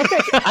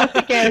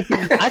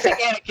think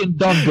Anakin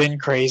done been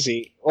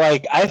crazy.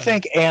 Like, I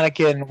think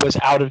Anakin was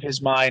out of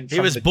his mind. He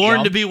from was the born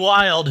jump. to be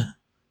wild.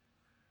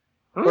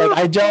 Like,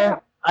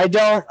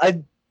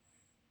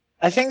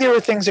 I think there were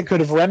things that could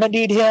have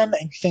remedied him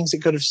and things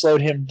that could have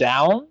slowed him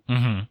down.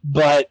 Mm-hmm.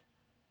 But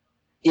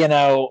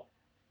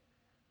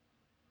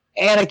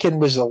Anakin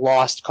was a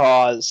lost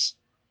cause.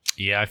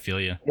 Yeah, I feel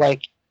you.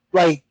 Like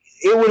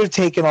it would have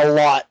taken a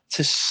lot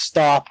to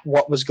stop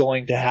what was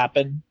going to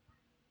happen.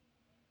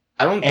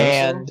 I don't think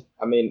And- so.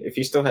 I mean, if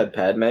you still had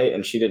Padme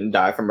and she didn't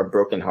die from a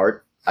broken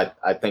heart,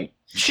 I think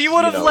She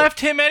would have You know. left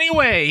him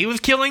anyway. He was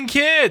killing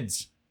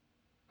kids.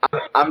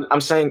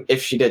 I'm saying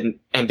if she didn't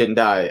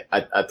die,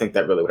 I think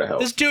that really would have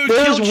helped. This dude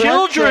There's killed one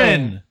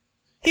children.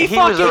 He was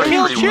fucking already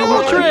killed pretty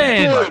well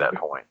children. by that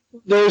point.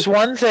 There's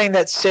one thing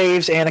that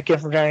saves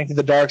Anakin from turning to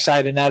the dark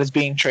side, and that is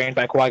being trained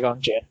by Qui-Gon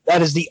Jinn.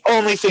 That is the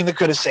only thing that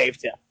could have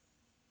saved him.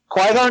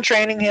 Qui-Gon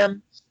training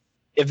him.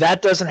 If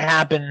that doesn't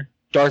happen,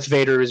 Darth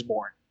Vader is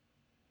born.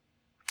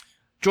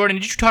 Jordan,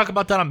 did you talk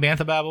about that on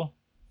Bantha Babble?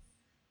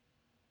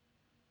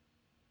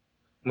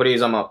 What are you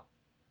talking about?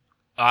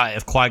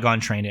 If Qui-Gon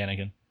trained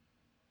Anakin.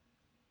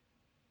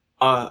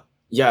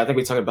 Yeah, I think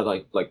we talked about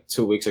like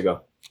 2 weeks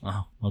ago.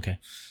 Oh, okay.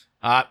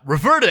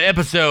 Refer to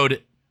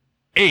episode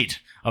 8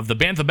 of the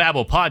Bantha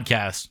Babble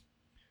podcast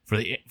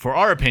for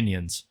our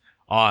opinions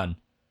on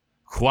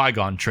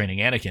Qui-Gon training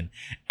Anakin.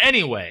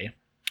 Anyway,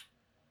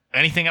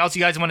 anything else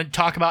you guys want to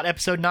talk about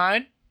episode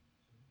 9?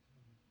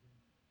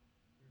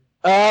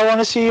 I want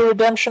to see a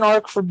redemption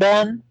arc for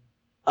Ben.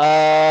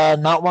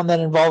 Not one that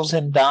involves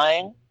him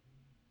dying.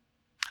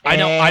 I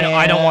don't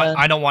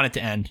And want it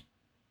to end.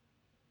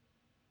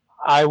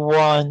 I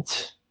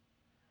want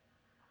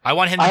I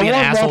want him to be an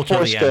asshole more till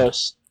Force the end.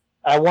 Ghosts.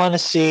 I want to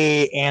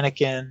see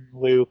Anakin,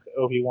 Luke,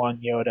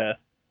 Obi-Wan, Yoda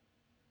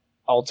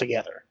all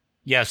together.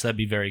 Yes, that'd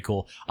be very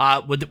cool.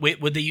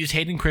 Would they use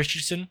Hayden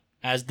Christensen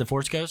as the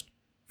Force Ghost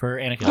for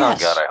Anakin?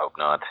 Yes. Oh God, I hope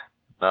not.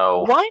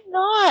 No. Why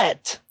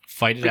not?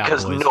 Fight it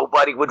Because out, boys.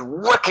 nobody would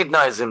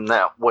recognize him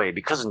that way.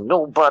 Because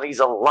nobody's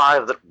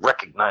alive that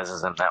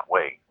recognizes him that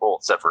way. Well,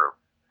 except for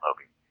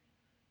Obi.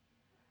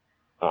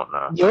 Oh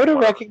no. Yoda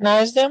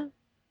recognized him.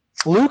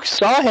 Luke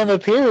saw him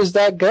appear as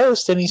that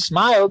ghost, and he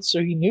smiled, so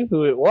he knew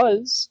who it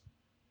was.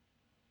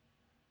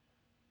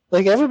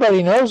 Like,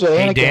 everybody knows what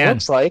Hey, Anakin Dan.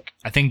 looks like.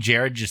 I think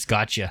Jared just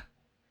got you.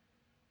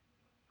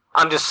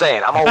 I'm just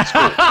saying, I'm old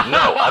school.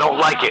 No, I don't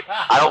like it.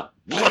 I don't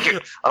like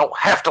it. I don't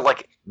have to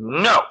like it.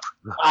 No.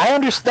 I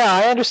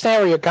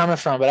understand where you're coming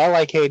from, but I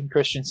like Hayden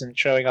Christensen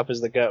showing up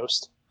as the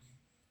ghost.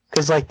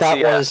 Because, like, that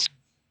See, was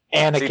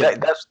Anakin.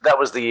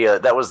 See,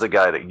 that was the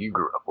guy that you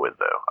grew up with,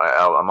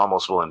 though. I'm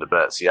almost willing to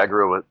bet. See, I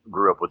grew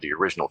up with the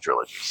original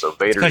trilogy, so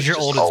Vader. 'cause you're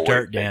just old as always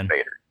dirt, been Dan.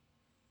 Vader.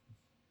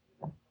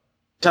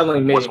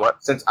 Telling me, What's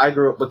what? since I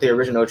grew up with the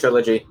original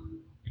trilogy,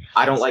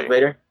 I don't like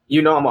Vader.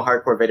 You know I'm a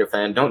hardcore Vader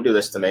fan. Don't do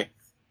this to me.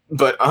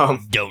 But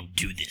Don't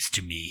do this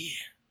to me.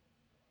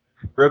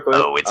 real quick,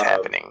 Oh, it's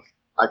happening.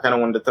 I kind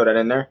of wanted to throw that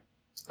in there.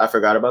 I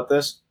forgot about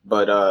this,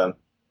 but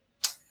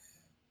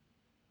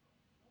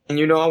and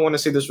you know I want to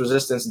see this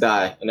Resistance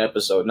die in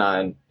Episode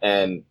 9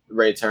 and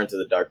Rey turn to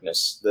the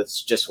darkness.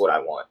 That's just what I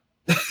want.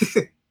 If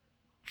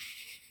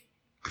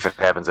it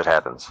happens, it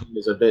happens.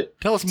 It's a bit.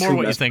 Tell us more too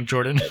what you messy. think,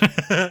 Jordan.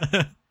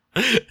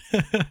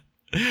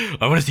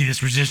 I want to see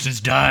this resistance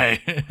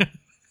die.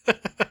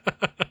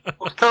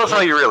 Tell us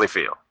how you really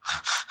feel.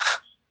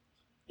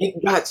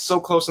 It got so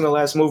close in the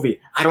last movie.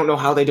 I don't know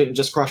how they didn't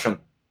just crush him.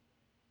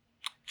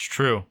 It's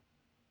true.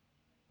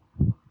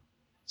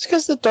 It's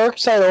because the dark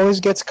side always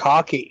gets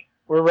cocky.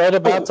 We're right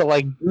about to,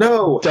 like,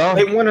 No, Dunk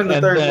they won in the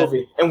and third then-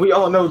 movie, and we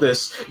all know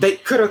this. They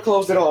could have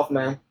closed it off,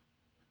 man.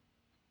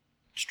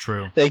 It's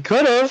true. they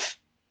could have,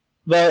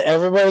 but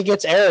everybody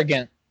gets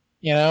arrogant.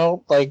 You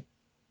know? Like,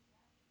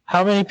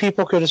 how many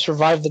people could have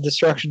survived the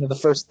destruction of the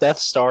first Death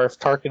Star if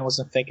Tarkin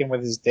wasn't thinking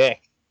with his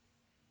dick?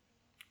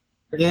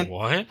 Again,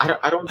 What?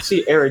 I don't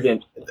see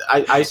arrogant.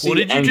 I see What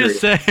did you angry just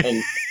say?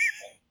 in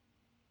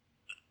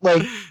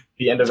Like,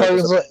 the end of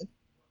Tarkin's episode.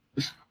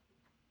 like,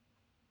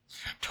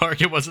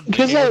 Target wasn't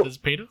Because thinking I- with his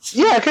penis?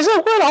 yeah, because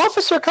that one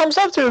officer comes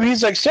up to him.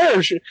 He's like,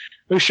 "Sir, should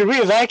we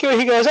evacuate?"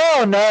 He goes,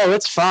 "Oh no,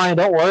 it's fine.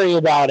 Don't worry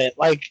about it."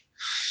 Like,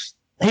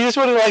 he just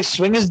would like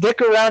swing his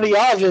dick around the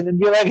oven and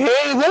be like,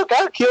 "Hey, look,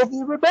 I killed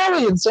the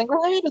rebellion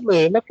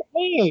single-handedly. Look at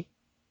me."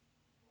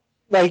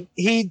 Like,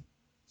 he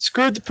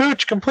screwed the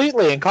pooch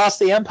completely and cost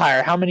the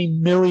Empire how many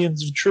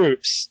millions of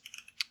troops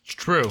It's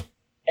true.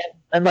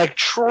 and like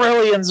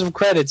trillions of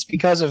credits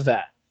because of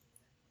that.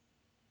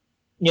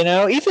 You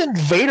know, even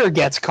Vader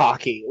gets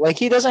cocky. Like,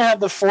 he doesn't have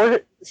the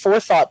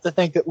forethought to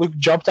think that Luke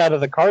jumped out of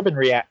the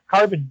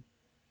carbon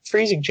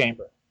freezing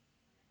chamber.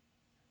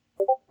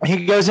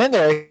 He goes in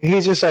there,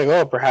 he's just like,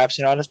 "Oh, perhaps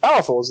you're not as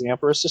powerful as the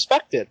Emperor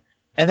suspected."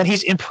 And then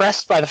he's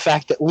impressed by the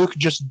fact that Luke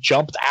just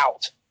jumped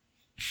out.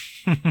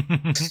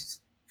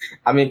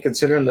 I mean,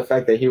 considering the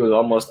fact that he was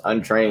almost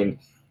untrained.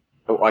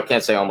 Well, I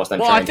can't say almost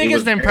untrained. Well, I think He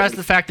it's was impressed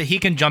the fact that he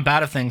can jump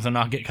out of things and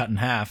not get cut in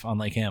half,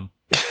 unlike him.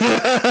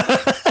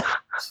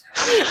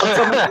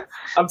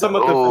 I'm talking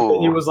about the fact that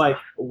he Oh. was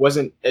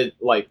wasn't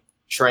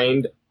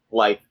trained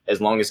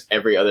as long as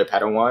every other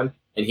Padawan,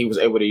 and he was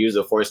able to use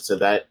the Force to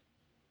that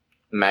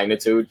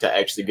magnitude to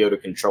actually be able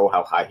to control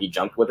how high he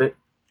jumped with it.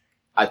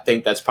 I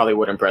think that's probably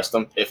what impressed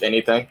him, if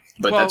anything.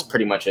 But Well- that's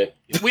pretty much it.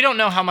 We don't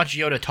know how much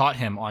Yoda taught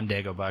him on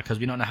Dagobah because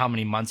we don't know how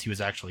many months he was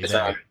actually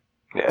there. Exactly.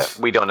 Yeah,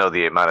 we don't know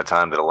the amount of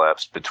time that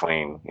elapsed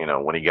between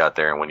when he got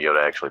there and when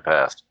Yoda actually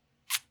passed.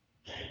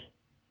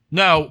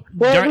 No,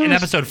 Well, in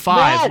there's episode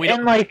 5, that, we and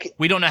don't like,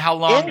 we don't know how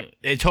long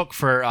it took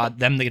for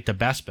them to get to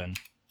Bespin.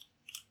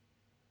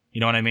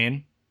 You know what I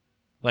mean?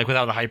 Like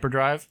without a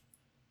hyperdrive.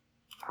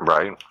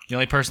 Right. The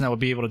only person that would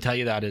be able to tell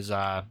you that is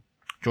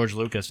George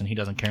Lucas, and he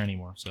doesn't care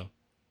anymore. So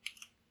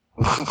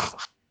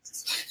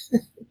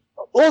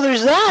well,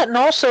 there's that, and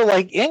also,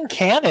 like, in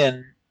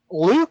canon,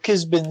 Luke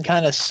has been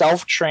kind of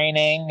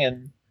self-training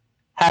and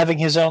having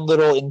his own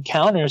little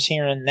encounters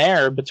here and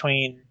there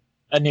between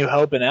A New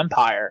Hope and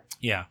Empire.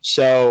 yeah,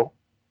 So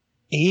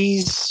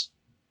he's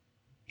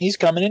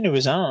coming into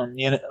his own,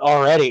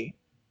 already.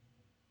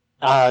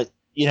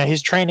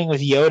 His training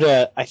with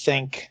Yoda, I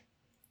think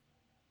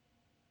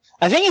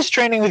his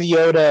training with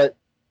Yoda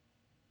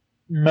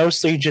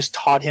mostly just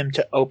taught him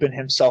to open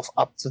himself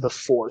up to the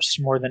Force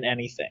more than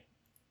anything.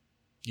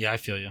 yeah, I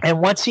feel you.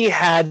 And once he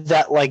had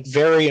that, like,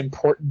 very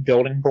important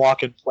building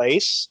block in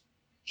place,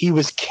 he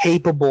was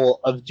capable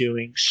of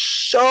doing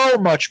so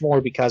much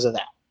more because of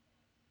that.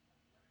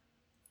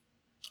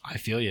 I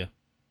feel you.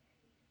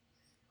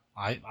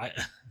 I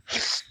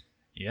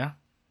yeah.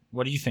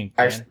 What do you think,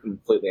 I Dan?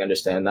 completely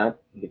understand that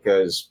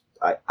because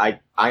I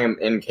am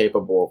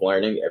incapable of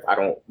learning if I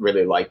don't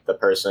really like the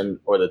person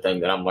or the thing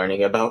that I'm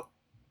learning about.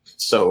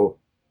 So,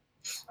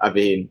 I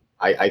mean,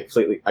 I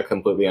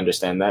completely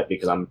understand that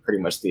because I'm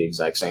pretty much the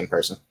exact same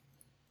person.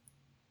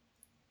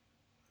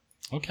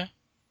 Okay,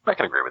 I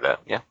can agree with that.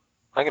 Yeah,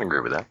 I can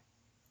agree with that.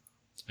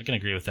 I can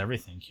agree with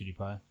everything, Cutie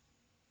Pie.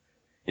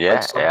 Yeah,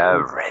 Like,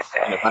 sometimes- And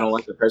everything. if I don't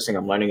like the person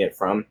I'm learning it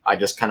from, I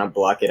just kind of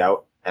block it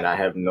out and I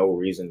have no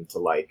reason to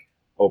like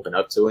open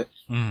up to it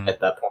Mhm. at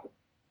that point.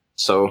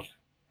 So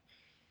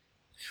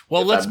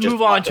Well, If let's I'm just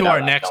move on walking to our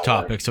out, I next don't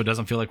worry. topic, so it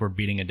doesn't feel like we're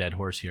beating a dead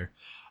horse here.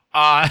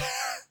 Uh,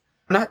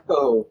 not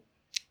go.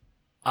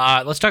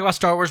 let's talk about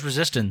Star Wars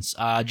Resistance.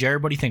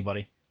 Jared, what do you think,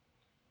 buddy?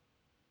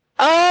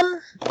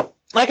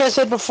 Like I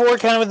said before,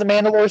 kind of with the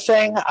Mandalore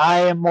thing, I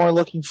am more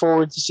looking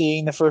forward to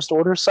seeing the First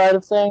Order side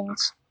of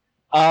things.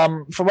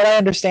 From what I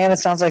understand, it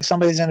sounds like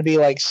somebody's going to be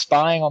like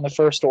spying on the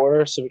First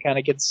Order, so we kind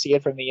of get to see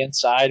it from the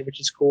inside,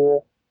 which is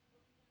cool.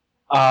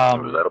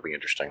 Ooh, that'll be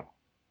interesting.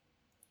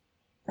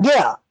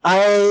 Yeah,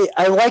 I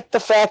like the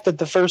fact that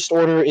the First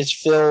Order is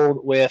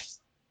filled with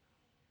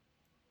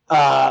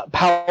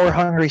power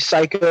hungry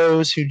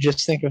psychos who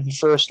just think of the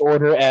First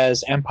Order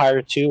as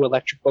Empire 2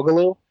 Electric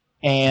Boogaloo,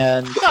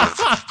 and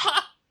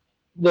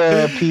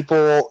the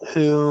people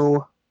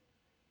who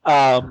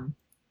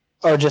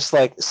are just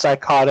like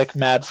psychotic,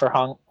 mad for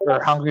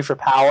or hungry for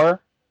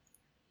power,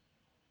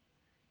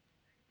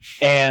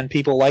 and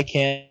people like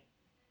him.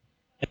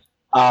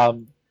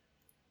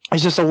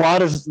 There's just a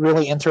lot of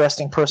really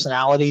interesting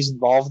personalities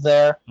involved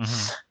there.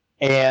 Mhm.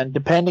 And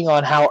depending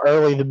on how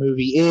early the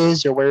movie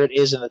is or where it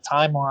is in the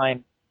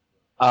timeline,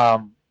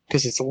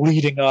 because it's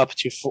leading up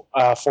to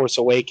Force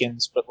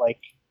Awakens, but like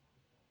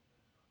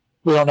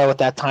we don't know what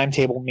that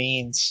timetable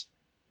means.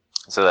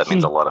 So that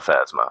means a lot of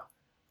Phasma.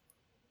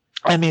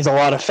 That means a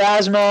lot of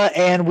Phasma,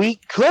 and we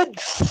could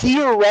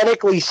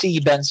theoretically see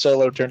Ben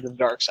Solo turn to the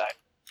dark side.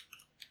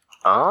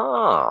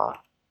 Oh.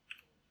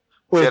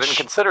 See, I didn't Which,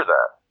 consider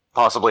that.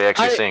 Possibly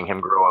actually I- seeing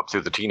him grow up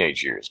through the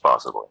teenage years,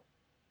 possibly.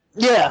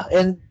 yeah,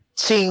 and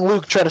seeing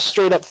Luke try to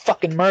straight up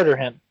fucking murder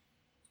him.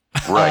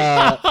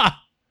 Right.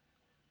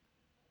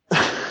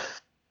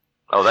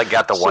 Oh, that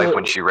got the So- wife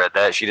when she read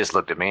that. She just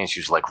looked at me and she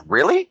was like,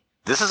 "Really?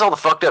 This is all the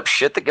fucked up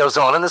shit that goes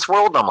on in this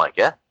world?" And I'm like,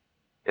 "Yeah,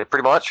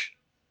 pretty much.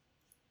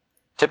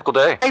 Typical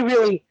day." I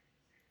really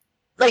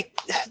like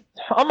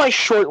on my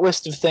short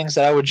list of things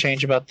that I would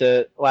change about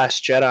the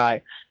Last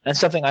Jedi, and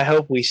something I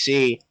hope we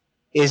see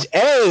is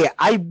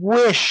I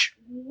wish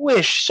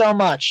so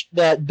much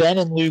that Ben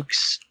and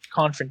Luke's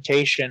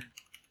confrontation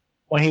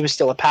when he was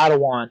still a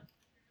Padawan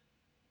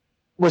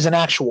was an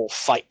actual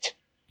fight.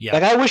 Yeah.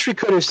 Like I wish we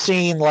could have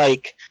seen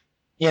like,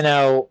 you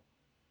know,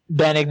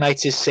 Ben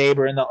ignites his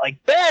saber and they're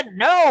like, Ben,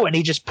 no, and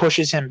he just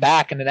pushes him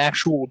back and an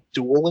actual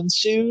duel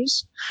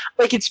ensues.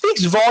 Like it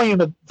speaks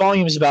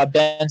volumes about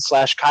Ben /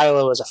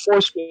 Kylo as a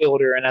force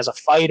wielder and as a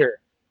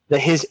fighter, that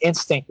his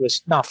instinct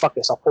was, no, fuck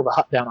this, I'll pull the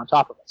hut down on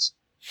top of us.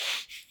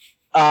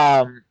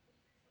 And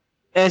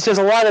it says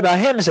a lot about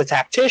him as a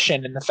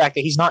tactician and the fact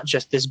that he's not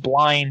just this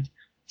blind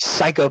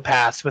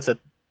psychopath with a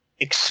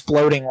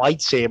exploding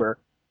lightsaber.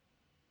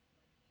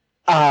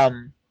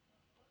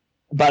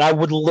 But I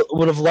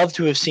would have loved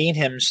to have seen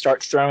him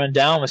start throwing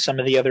down with some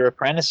of the other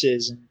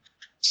apprentices and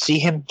see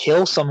him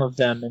kill some of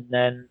them. And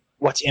then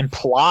what's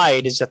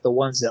implied is that the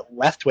ones that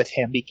left with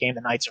him became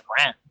the Knights of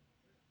Ren.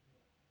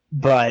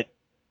 But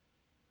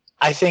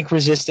I think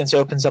Resistance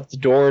opens up the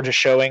door to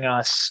showing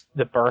us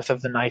the birth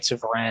of the Knights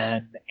of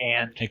Ren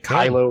and It could.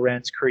 Kylo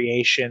Ren's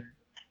creation.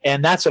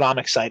 And that's what I'm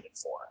excited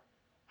for.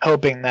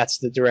 Hoping that's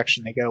the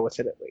direction they go with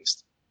it at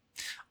least.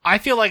 I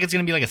feel like it's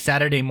going to be like a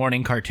Saturday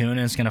morning cartoon,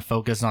 and it's going to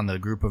focus on the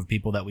group of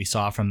people that we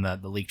saw from the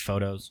leaked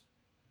photos.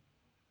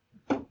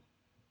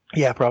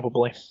 Yeah,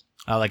 probably.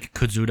 Like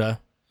Kazuda,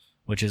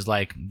 which is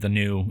like the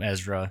new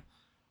Ezra.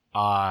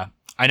 I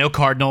know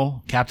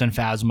Cardinal, Captain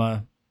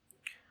Phasma,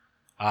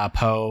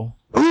 Poe.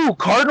 Ooh,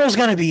 Cardinal's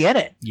gonna be in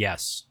it.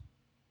 Yes.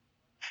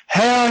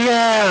 Hell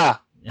yeah!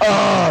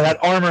 Oh, that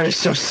armor is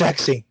so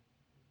sexy.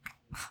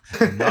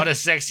 Not as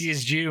sexy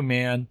as you,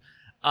 man.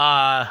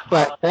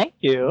 But thank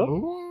you.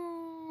 Ooh.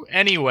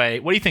 Anyway,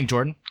 what do you think,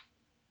 Jordan?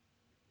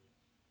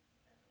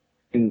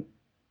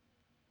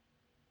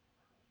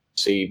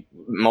 See,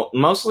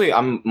 mostly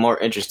I'm more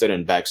interested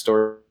in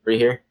backstory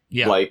here.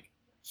 Yeah. Like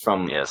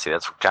from Yeah, see,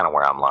 that's kind of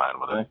where I'm lying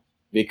with it.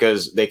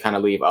 because they kind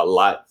of leave a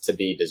lot to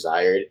be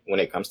desired when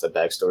it comes to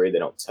backstory. They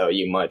don't tell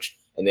you much,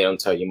 and they don't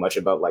tell you much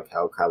about like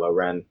how Kylo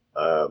Ren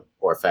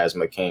or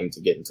Phasma came to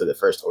get into the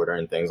First Order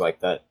and things like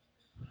that.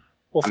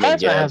 Well, I mean,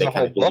 Phasma yeah, has they a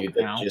kind whole of give you book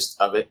the now. gist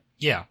of it.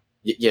 Yeah.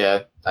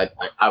 Yeah, I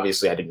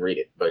obviously I didn't read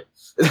it, but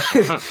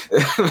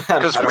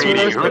Because I don't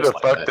reading, read who books the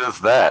like fuck that.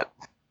 does that?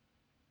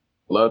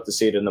 Love to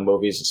see it in the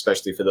movies,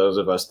 especially for those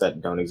of us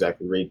that don't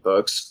exactly read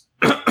books.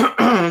 But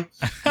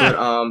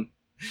We're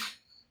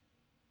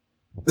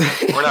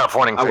not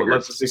pointing I would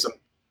love fingers. to see some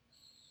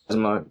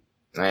Phasma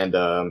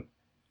and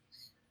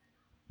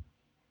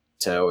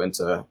tell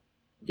into,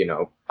 you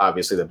know,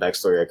 obviously the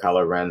backstory of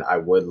Kylo Ren. I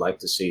would like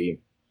to see.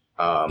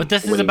 But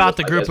this is what he about looked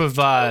the like group as a of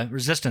child.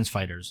 Resistance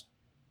fighters.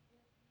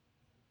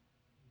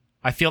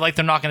 I feel like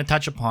they're not going to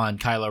touch upon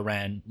Kylo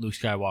Ren, Luke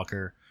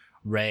Skywalker,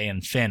 Rey,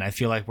 and Finn. I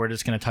feel like we're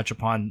just going to touch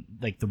upon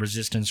like the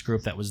Resistance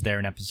group that was there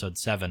in Episode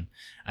 7,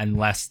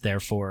 unless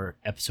they're for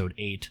Episode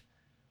 8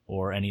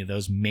 or any of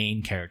those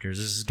main characters.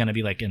 This is going to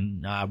be like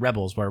in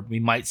Rebels, where we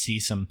might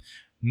see some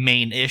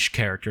main-ish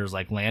characters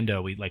like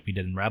Lando, like we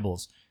did in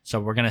Rebels.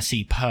 So we're going to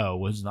see Poe,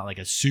 who's not like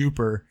a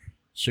super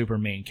super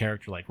main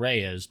character like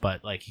Rey is,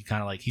 but like he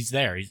kind of like he's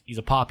there. He's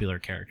a popular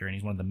character and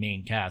he's one of the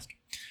main cast.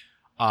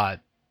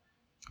 But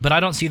I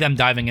don't see them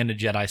diving into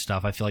Jedi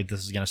stuff. I feel like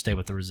this is going to stay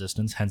with the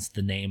Resistance, hence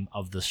the name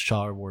of the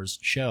Star Wars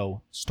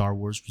show, Star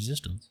Wars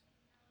Resistance.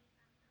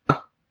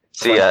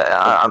 See,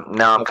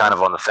 I'm kind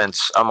of on the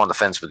fence. I'm on the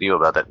fence with you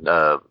about that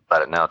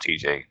about it now,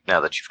 TJ. Now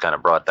that you've kind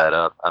of brought that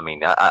up, I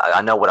mean,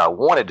 I know what I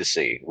wanted to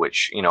see,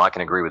 which I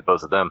can agree with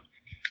both of them.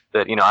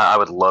 That I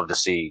would love to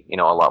see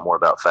a lot more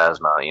about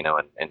Phasma,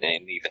 and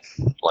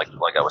even like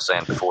I was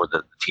saying before,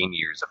 the teen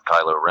years of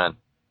Kylo Ren,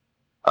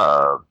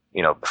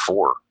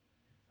 before.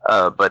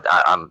 But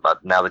I'm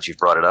now that you've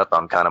brought it up,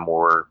 I'm kind of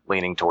more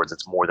leaning towards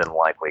it's more than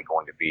likely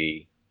going to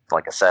be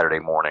like a Saturday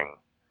morning,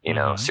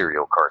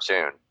 serial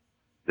cartoon.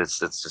 It's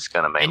just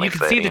going to mainly. And you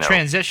can see the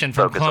transition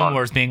from Clone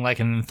Wars being like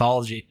an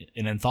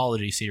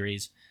anthology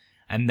series,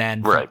 and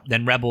then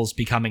Rebels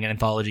becoming an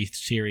anthology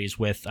series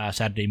with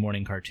Saturday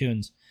morning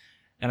cartoons.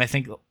 And I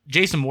think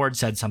Jason Ward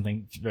said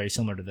something very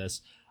similar to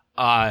this,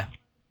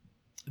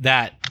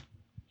 that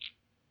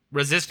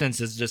Resistance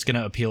is just going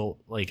to appeal,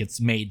 like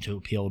it's made to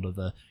appeal to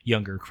the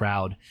younger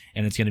crowd,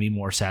 and it's going to be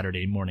more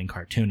Saturday morning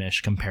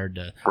cartoonish compared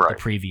to the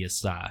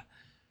previous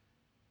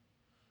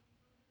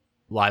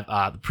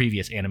the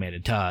previous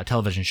animated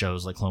television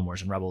shows like Clone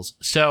Wars and Rebels.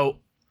 So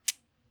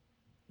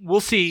we'll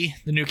see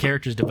the new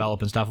characters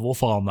develop and stuff. We'll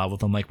fall in love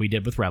with them like we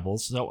did with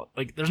Rebels. So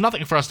like, there's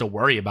nothing for us to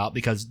worry about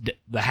because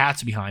the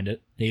hat's behind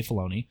it, Dave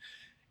Filoni.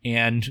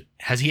 And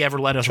has he ever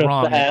led us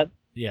wrong? Trust the hat.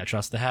 Yeah,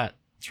 trust the hat.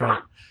 That's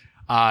right.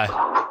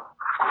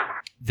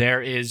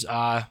 There's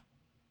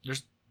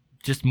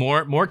just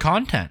more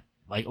content.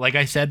 Like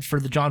I said for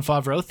the Jon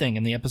Favreau thing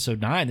in the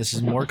episode 9, this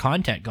is more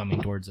content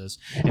coming towards us,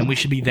 and we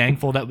should be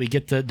thankful that we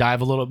get to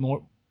dive a little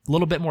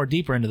bit more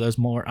deeper into those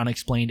more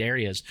unexplained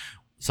areas,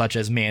 such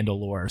as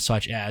Mandalore,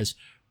 such as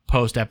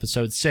post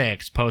episode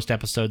 6, post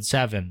episode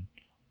 7.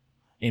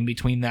 In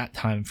between that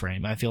time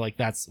frame, I feel like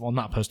that's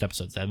not post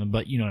episode 7,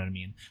 but you know what I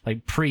mean,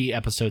 like pre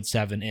episode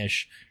 7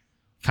 ish,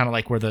 kind of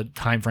like where the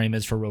time frame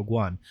is for Rogue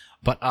One.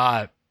 But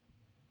I'm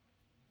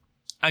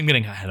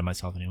getting ahead of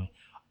myself anyway.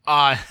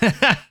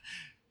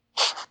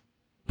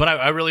 But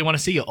I really want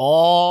to see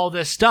all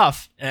this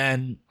stuff,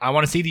 and I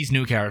want to see these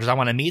new characters. I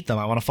want to meet them.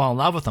 I want to fall in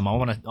love with them. I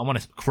want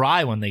to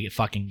cry when they get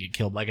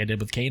killed, like I did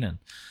with Kanan.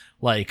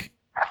 Like,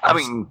 I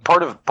mean,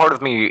 part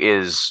of me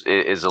is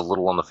a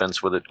little on the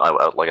fence with it.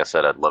 Like I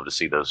said, I'd love to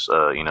see those.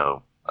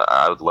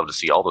 I would love to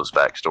see all those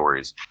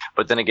backstories.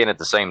 But then again, at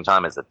the same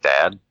time, as a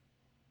dad,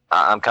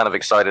 I'm kind of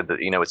excited that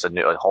it's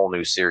a whole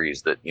new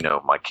series that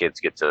my kids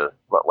get to,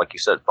 like you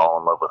said, fall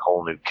in love with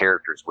whole new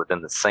characters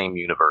within the same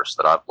universe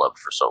that I've loved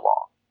for so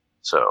long.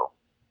 So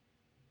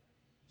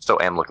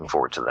I'm looking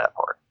forward to that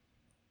part.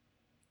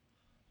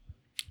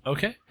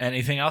 Okay.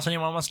 Anything else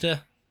anyone wants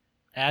to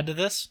add to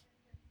this?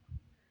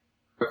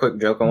 A quick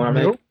joke I want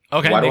to make.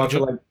 Okay. Why do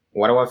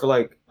I feel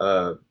like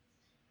the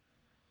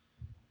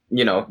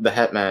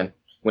Hat Man,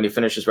 when he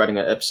finishes writing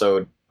an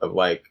episode of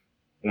like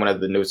one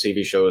of the new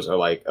TV shows or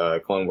like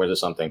Clone Wars or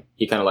something,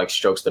 he kind of like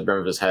strokes the brim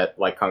of his hat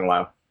like Kung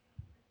Lao.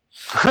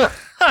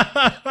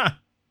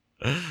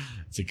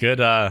 It's a good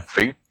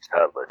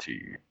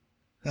Fatality.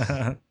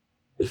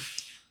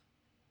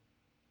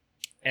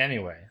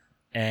 Anyway,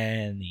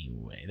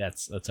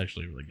 that's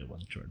actually a really good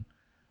one, Jordan.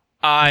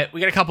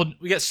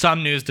 We got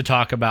some news to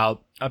talk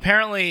about.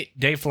 Apparently,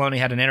 Dave Filoni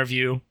had an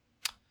interview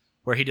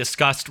where he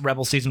discussed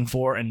Rebel Season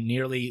 4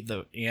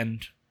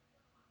 and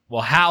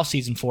how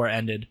Season 4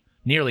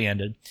 nearly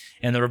ended,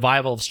 and the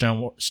revival of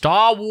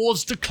Star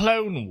Wars The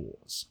Clone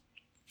Wars.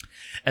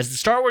 As the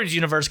Star Wars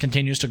universe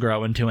continues to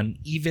grow into an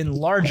even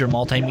larger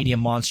multimedia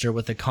monster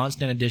with the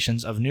constant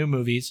additions of new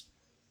movies,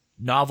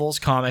 novels,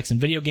 comics, and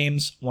video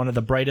games, one of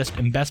the brightest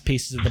and best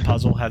pieces of the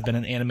puzzle have been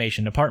in the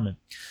animation department.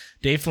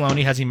 Dave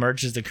Filoni has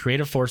emerged as the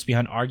creative force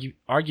behind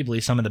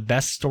arguably some of the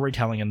best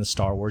storytelling in the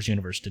Star Wars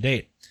universe to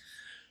date.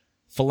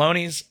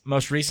 Filoni's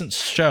most recent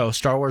show,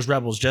 Star Wars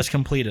Rebels, just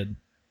completed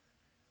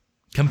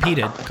an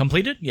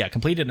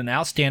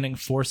outstanding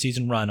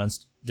 4-season run on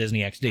Disney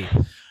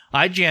XD.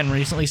 IGN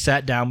recently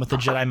sat down with the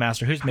Jedi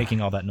Master. Who's making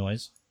all that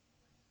noise?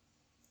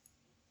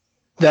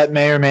 That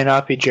may or may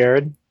not be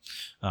Jared.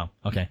 Oh,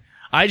 okay.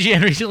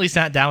 IGN recently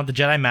sat down with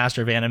the Jedi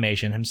Master of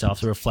Animation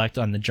himself to reflect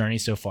on the journey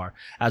so far,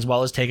 as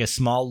well as take a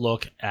small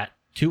look at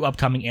 2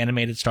 upcoming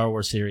animated Star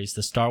Wars series,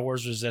 the Star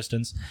Wars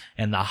Resistance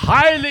and the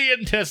highly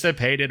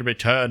anticipated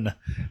return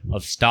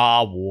of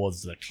Star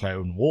Wars The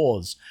Clone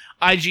Wars.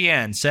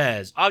 IGN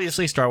says,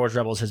 obviously Star Wars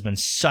Rebels has been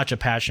such a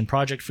passion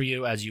project for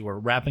you as you were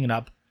wrapping it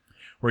up.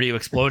 Were you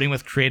exploding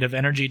with creative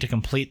energy to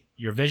complete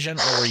your vision,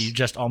 or were you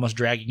just almost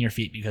dragging your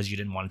feet because you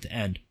didn't want it to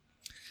end?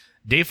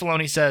 Dave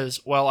Filoni says,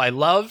 well, I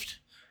loved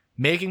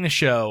making the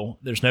show.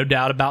 There's no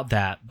doubt about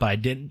that, but I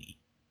didn't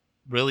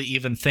really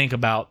even think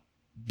about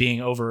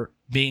being over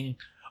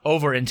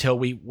until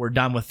we were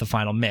done with the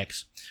final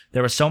mix.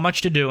 There was so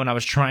much to do, and I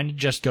was trying to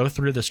just go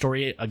through the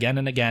story again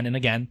and again and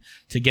again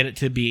to get it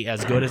to be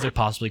as good as it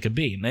possibly could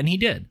be. And he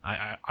did.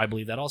 I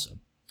believe that also.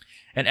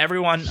 And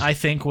everyone, I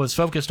think, was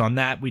focused on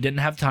that. We didn't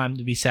have time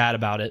to be sad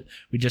about it.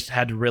 We just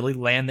had to really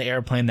land the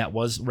airplane that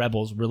was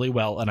Rebels really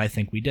well, and I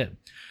think we did.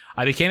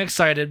 I became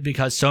excited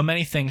because so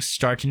many things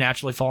start to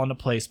naturally fall into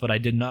place, but I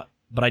did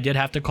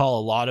have to call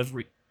a lot of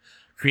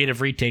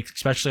creative retakes,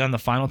 especially on the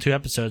final 2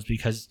 episodes,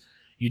 because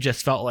you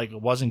just felt like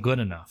it wasn't good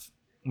enough.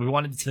 We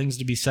wanted things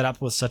to be set up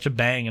with such a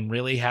bang and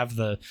really have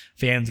the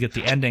fans get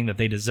the ending that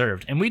they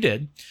deserved. And we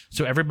did.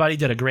 So everybody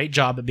did a great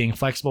job at being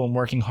flexible and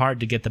working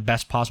hard to get the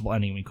best possible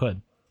ending we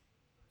could.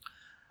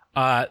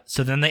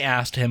 So then they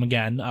asked him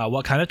again,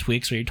 what kind of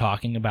tweaks are you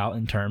talking about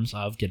in terms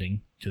of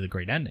getting to the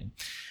great ending?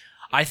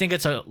 I think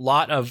it's a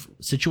lot of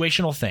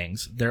situational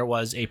things. There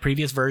was a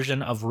previous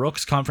version of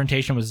Rook's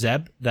confrontation with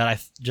Zeb that I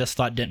just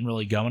thought didn't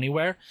really go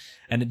anywhere,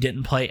 and it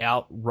didn't play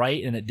out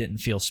right, and it didn't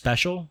feel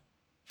special.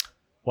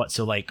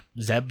 So like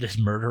Zeb just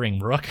murdering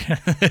Rook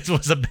this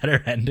was a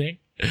better ending?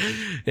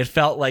 It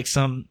felt like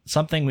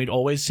something we'd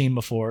always seen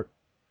before.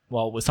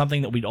 Well, it was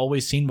something that we'd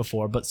always seen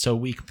before, but so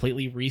we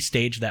completely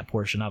restaged that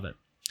portion of it.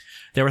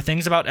 There were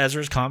things about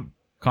Ezra's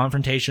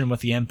confrontation with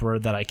the Emperor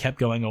that I kept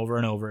going over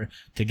and over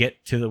to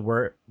get to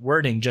the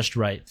wording just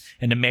right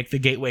and to make the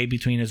gateway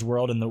between his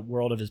world and the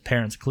world of his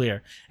parents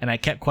clear, and I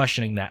kept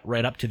questioning that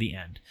right up to the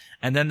end.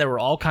 And then there were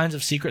all kinds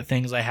of secret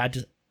things I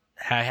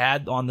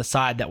had on the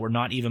side that were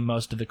not even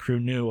most of the crew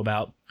knew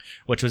about,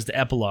 which was the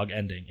epilogue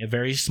ending. A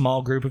very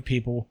small group of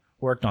people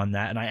worked on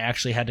that, and I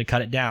actually had to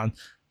cut it down,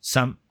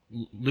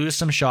 lose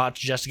some shots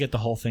just to get the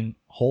whole thing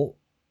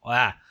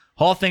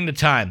to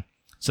time.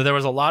 So there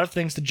was a lot of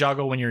things to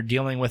juggle when you're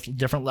dealing with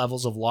different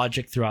levels of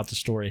logic throughout the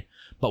story,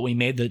 but we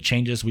made the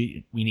changes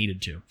we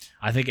needed to.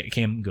 I think it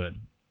came good.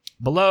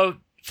 Below,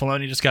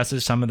 Filoni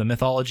discusses some of the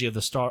mythology of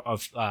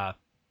the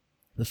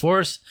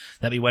Force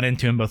that we went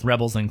into in both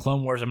Rebels and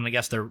Clone Wars. I'm going to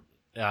guess they're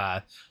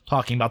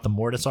talking about the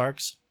Mortis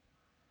arcs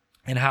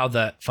and how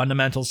the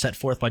fundamentals set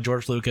forth by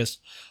George Lucas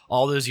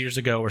all those years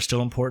ago are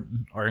still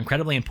important, or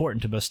incredibly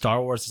important to both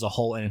Star Wars as a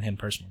whole and him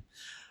personally.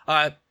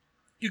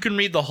 You can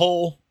read the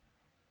whole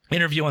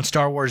interview on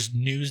Star Wars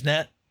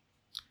Newsnet,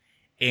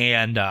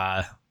 and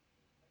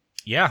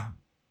yeah,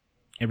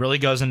 it really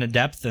goes into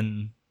depth,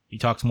 and he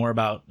talks more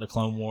about the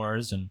Clone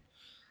Wars and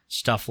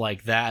stuff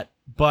like that.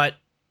 But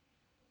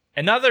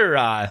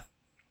another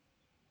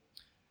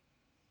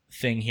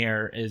thing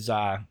here is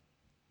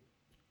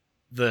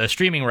the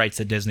streaming rights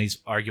that Disney's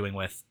arguing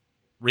with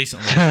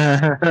recently.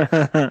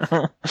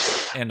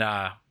 And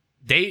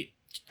they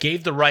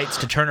gave the rights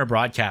to Turner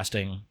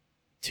Broadcasting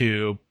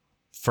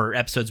for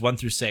episodes 1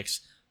 through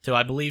 6 till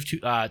I believe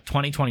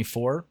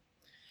 2024.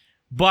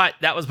 But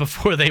that was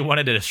before they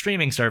wanted a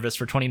streaming service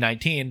for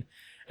 2019.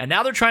 And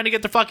now they're trying to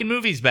get their fucking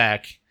movies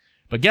back.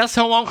 But guess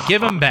who won't give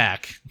them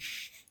back?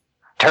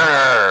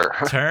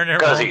 Turner,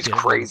 because he's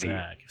crazy.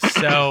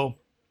 So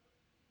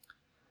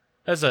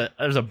there's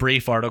a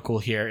brief article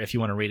here if you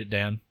want to read it,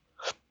 Dan.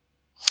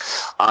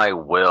 I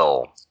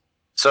will.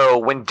 So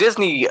when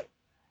Disney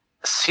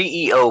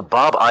CEO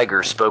Bob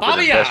Iger spoke with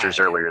investors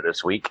earlier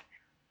this week,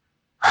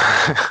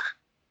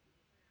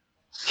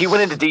 he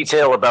went into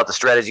detail about the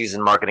strategies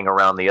and marketing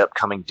around the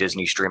upcoming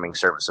Disney streaming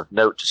service. Of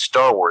note to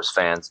Star Wars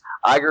fans,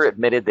 Iger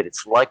admitted that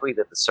it's likely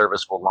that the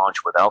service will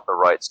launch without the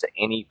rights to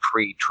any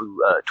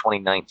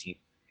pre-2019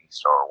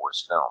 Star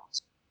Wars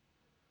films.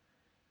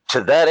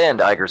 To that end,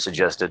 Iger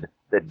suggested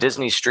that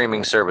Disney's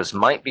streaming service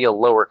might be a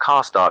lower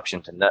cost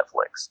option to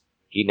Netflix.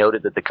 He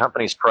noted that the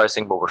company's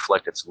pricing will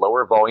reflect its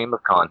lower volume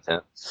of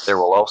content. There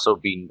will also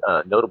be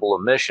notable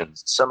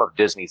omissions. Some of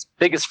Disney's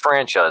biggest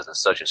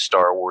franchises, such as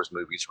Star Wars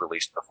movies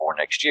released before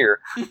next year,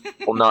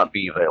 will not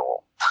be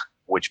available,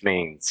 which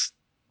means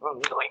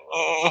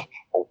I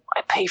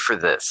pay for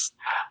this.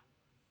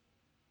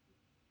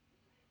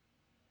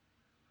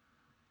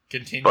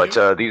 Continue.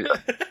 But these,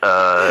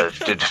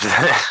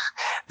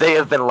 they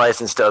have been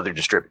licensed to other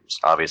distributors,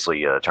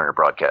 obviously Turner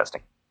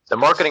Broadcasting. The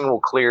marketing will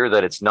clear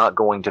that it's not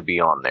going to be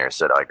on there,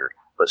 said Iger.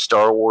 But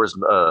Star Wars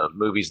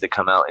movies that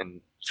come out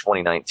in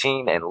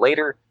 2019 and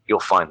later, you'll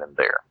find them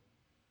there.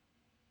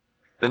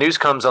 The news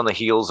comes on the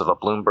heels of a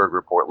Bloomberg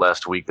report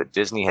last week that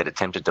Disney had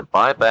attempted to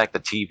buy back the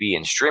TV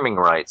and streaming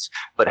rights,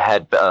 but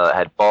had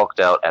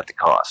balked out at the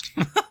cost.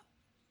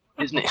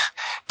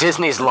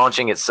 Disney's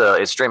launching its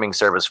streaming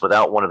service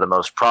without one of the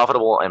most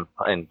profitable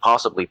and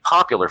possibly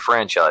popular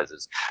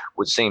franchises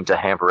would seem to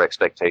hamper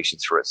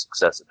expectations for its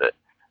success a bit.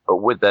 But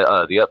with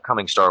the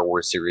upcoming Star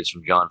Wars series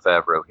from Jon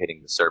Favreau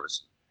hitting the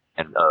service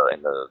and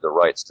the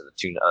rights to the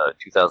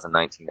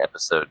 2019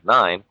 Episode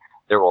 9,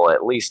 there will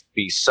at least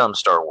be some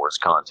Star Wars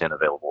content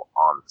available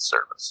on the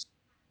service.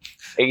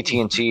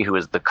 AT&T, who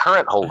is the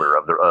current holder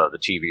of the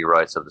TV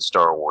rights of the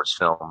Star Wars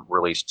film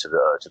released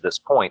to this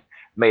point,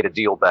 made a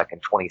deal back in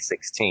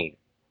 2016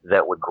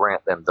 that would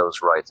grant them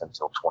those rights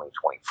until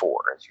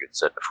 2024, as you had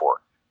said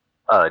before.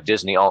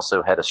 Disney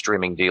also had a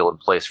streaming deal in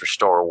place for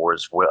Star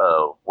Wars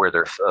where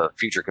their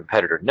future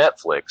competitor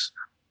Netflix,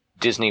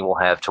 Disney will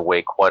have to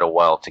wait quite a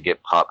while to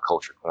get pop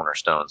culture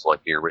cornerstones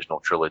like the original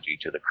trilogy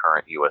to the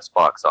current U.S.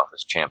 box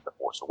office champ, The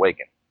Force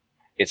Awakens.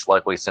 It's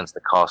likely, since the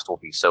cost will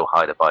be so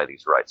high to buy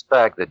these rights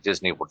back, that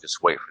Disney will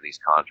just wait for these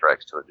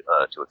contracts to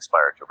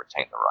expire to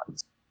retain the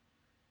rights.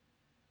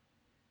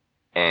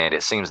 And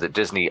it seems that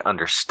Disney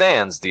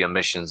understands the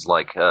omissions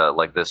like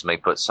this may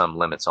put some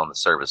limits on the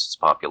service's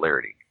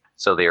popularity.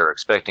 So they are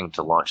expecting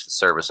to launch the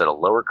service at a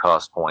lower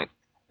cost point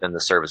than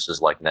the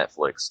services like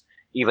Netflix,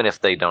 even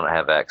if they don't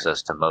have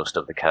access to most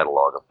of the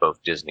catalog of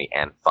both Disney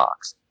and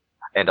Fox,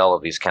 and all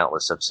of these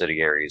countless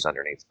subsidiaries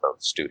underneath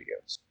both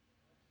studios.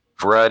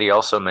 Variety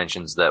also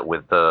mentions that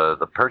with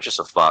the purchase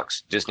of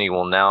Fox, Disney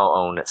will now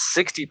own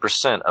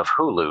 60% of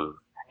Hulu,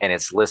 and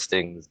its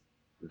listings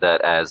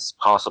that as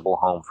possible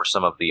home for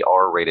some of the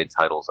R-rated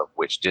titles of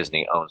which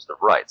Disney owns the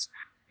rights.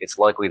 It's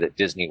likely that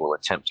Disney will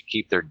attempt to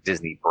keep their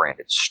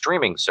Disney-branded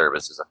streaming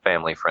service as a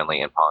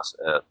family-friendly and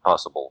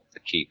possible to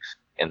keep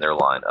in their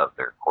line of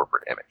their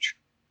corporate image.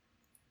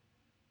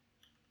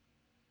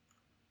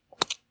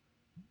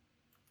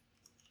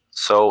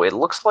 So it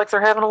looks like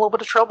they're having a little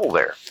bit of trouble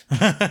there.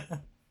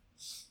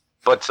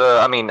 But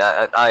I mean,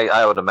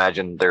 I would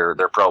imagine they're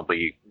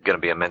probably going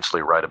to be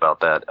immensely right about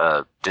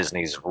that.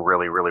 Disney's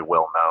really, really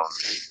well known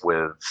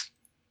with,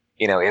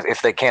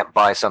 if they can't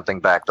buy something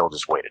back, they'll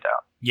just wait it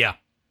out. Yeah.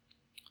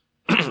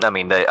 I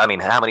mean,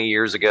 how many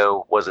years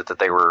ago was it that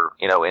they were,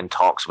 in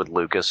talks with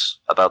Lucas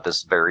about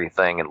this very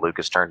thing, and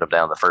Lucas turned them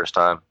down the first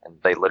time, and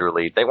they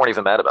weren't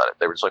even mad about it.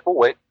 They were just like, "We'll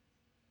wait."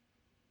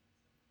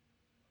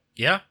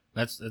 Yeah,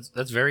 that's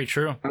very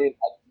true. I mean,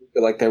 I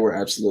feel like they were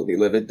absolutely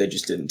livid. They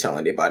just didn't tell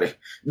anybody.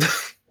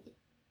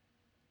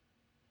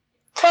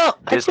 Well,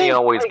 Disney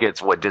always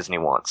gets what Disney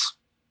wants.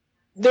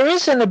 There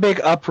isn't a big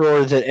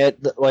uproar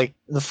that like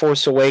The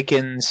Force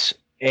Awakens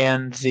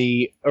and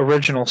the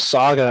original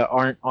saga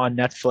aren't on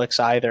Netflix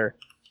either.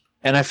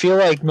 And I feel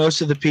like most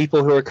of the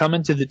people who are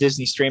coming to the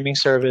Disney streaming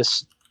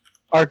service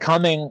are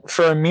coming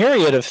for a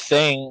myriad of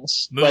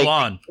things.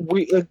 Mulan.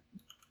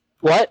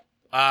 What?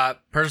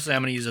 Personally,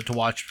 I'm going to use it to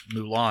watch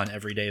Mulan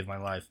every day of my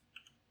life.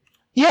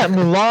 Yeah,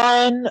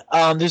 Mulan.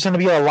 There's going to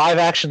be a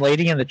live-action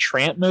Lady and the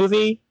Tramp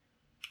movie.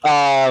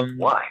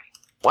 Why?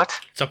 What?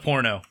 It's a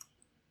porno.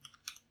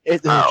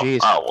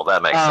 Well,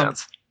 that makes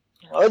sense.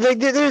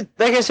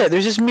 Like I said,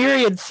 there's just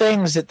myriad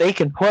things that they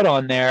can put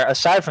on there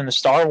aside from the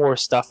Star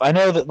Wars stuff. I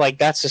know that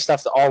that's the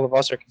stuff that all of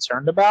us are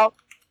concerned about,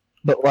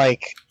 but I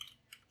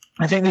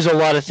think there's a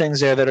lot of things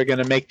there that are going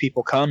to make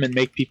people come and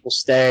make people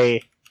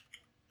stay.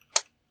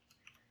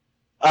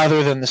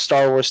 Other than the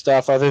Star Wars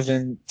stuff, other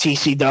than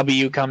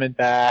TCW coming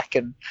back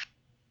and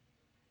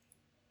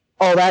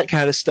all that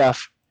kind of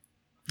stuff.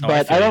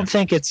 But I don't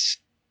think it's.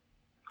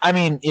 I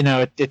mean,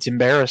 it's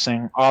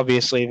embarrassing,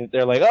 obviously, that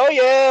they're like, "Oh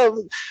yeah,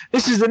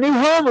 this is the new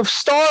home of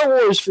Star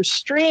Wars for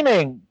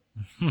streaming."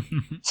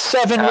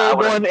 7, Rogue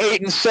One,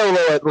 8, and Solo,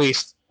 at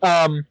least.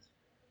 But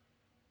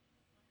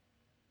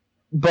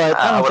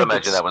I would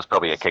imagine that was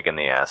probably a kick in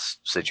the ass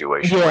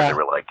situation where they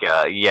were like,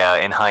 "Yeah,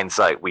 in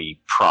hindsight,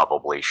 we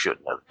probably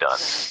shouldn't have done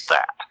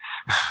that."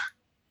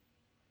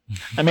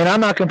 I mean,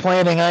 I'm not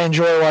complaining. I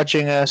enjoy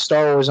watching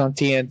Star Wars on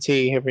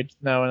TNT every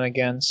now and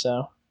again.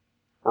 So.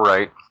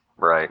 Right.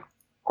 Of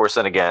course,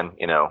 then again,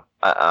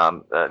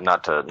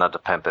 not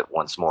to pimp it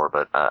once more,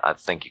 but I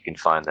think you can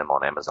find them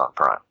on Amazon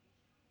Prime.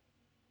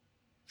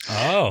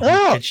 Oh, look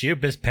at you,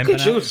 pimping Look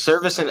at you,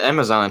 servicing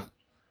Amazon.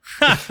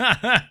 out.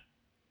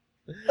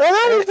 Well,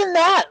 not even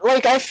that.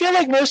 I feel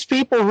like most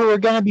people who are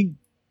going to be,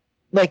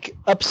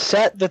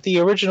 upset that the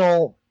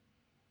original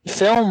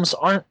films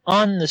aren't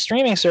on the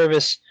streaming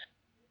service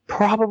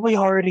probably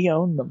already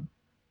own them.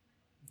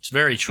 It's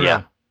very true.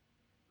 Yeah,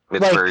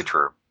 it's very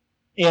true.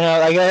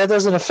 That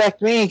doesn't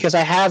affect me because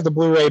I have the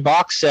Blu-ray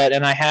box set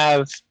and I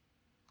have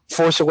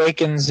Force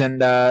Awakens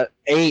and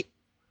 8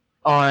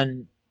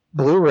 on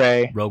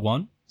Blu-ray. Rogue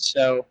One?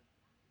 So,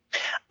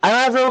 I don't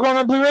have Rogue One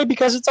on Blu-ray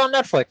because it's on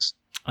Netflix.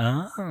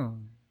 Oh.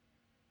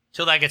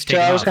 Till that gets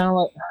taken I off. was kind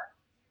of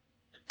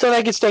till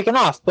that gets taken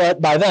off,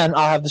 but by then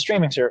I'll have the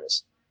streaming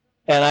service.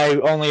 And I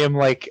only am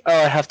I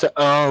have to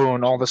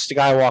own all the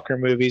Skywalker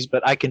movies,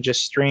 but I can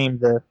just stream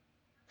the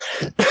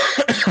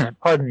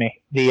pardon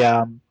me,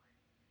 the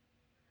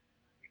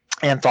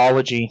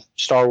anthology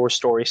Star Wars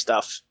story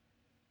stuff.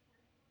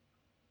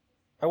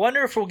 I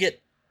wonder if we'll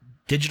get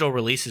digital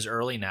releases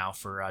early now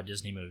for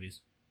Disney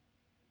movies.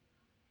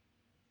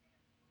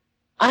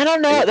 I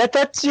don't know.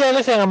 That's the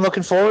other thing I'm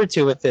looking forward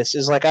to with this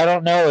is I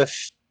don't know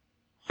if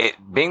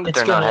being that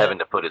they're not having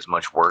to put as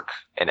much work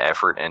and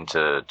effort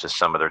into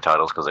some of their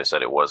titles because they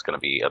said it was going to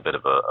be a bit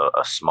of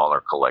a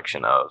smaller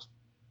collection of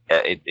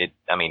it.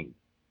 I mean,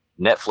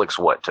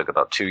 Netflix took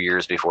about 2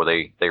 years before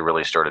they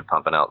really started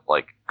pumping out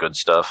good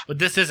stuff. But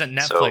this isn't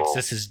Netflix.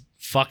 This is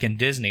fucking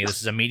Disney. This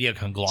is a media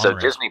conglomerate. So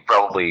Disney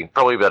probably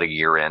about a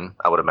year in,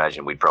 I would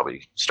imagine we'd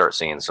probably start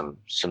seeing some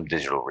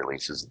digital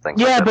releases and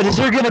things. Yeah, like that. but is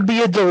there going to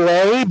be a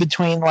delay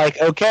between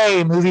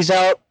okay, movies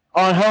out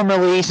on home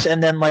release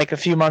and then a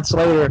few months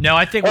later? No,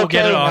 I think we'll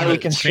get it on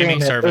the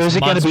streaming service. Or is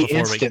it going to be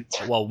months before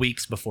instant?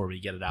 weeks before we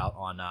get it out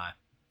on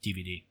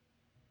DVD.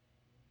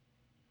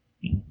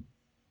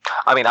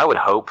 I mean, I would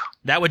hope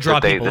That would draw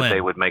that people in.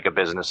 they would make a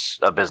business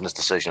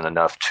decision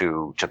enough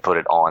to put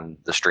it on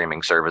the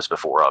streaming service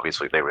before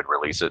obviously they would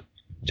release it,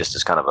 just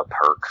as kind of a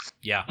perk.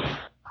 Yeah.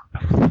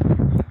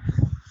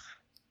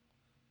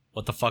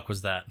 What the fuck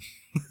was that?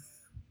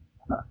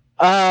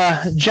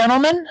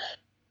 Gentlemen,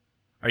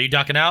 Are you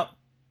ducking out?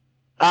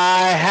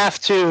 I have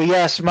to.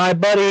 Yes, my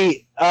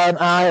buddy and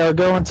I are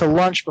going to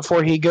lunch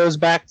before he goes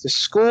back to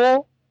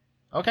school.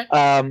 Okay.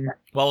 Um,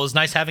 Well, it was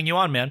nice having you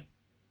on, man.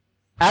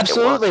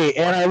 absolutely,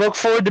 and I look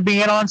forward to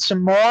being on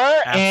some more.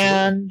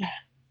 And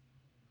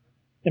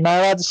am I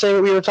allowed to say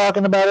what we were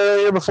talking about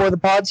earlier before the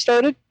pod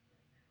started?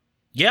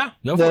 Yeah,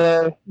 go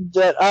for it.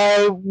 That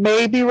I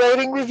may be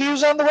writing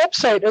reviews on the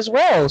website as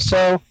well.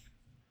 So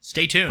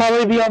Stay tuned.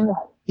 probably be on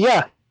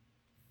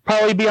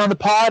the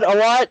pod a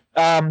lot.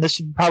 This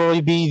would probably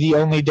be the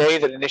only day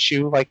that an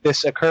issue like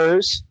this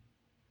occurs.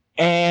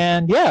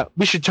 And yeah,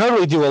 we should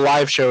totally do a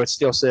live show at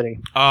Steel City.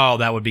 Oh,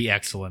 that would be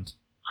excellent.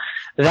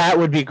 That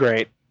would be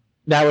great.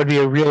 That would be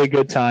a really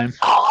good time.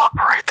 I'll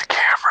operate the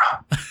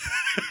camera.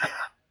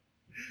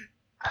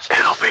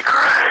 It'll be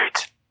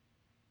great.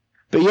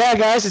 But yeah,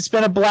 guys, it's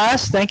been a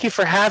blast. Thank you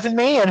for having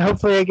me, and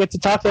hopefully I get to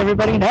talk to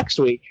everybody next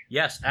week.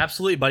 Yes,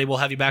 absolutely, buddy. We'll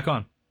have you back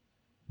on.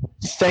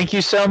 Thank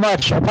you so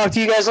much. I'll talk to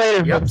you guys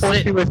later. Yep, Look forward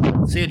to be with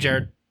you. See you,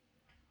 Jared.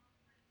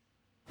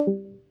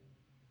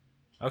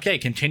 Okay,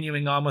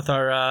 continuing on with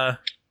our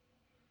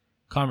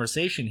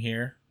conversation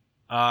here.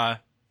 Where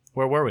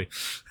were we?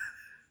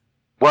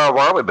 Where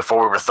were we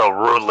before we were so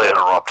rudely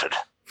interrupted?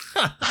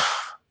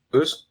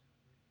 Who's?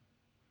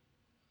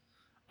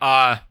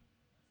 Well,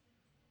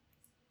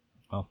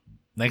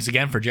 thanks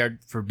again for Jared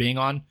for being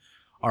on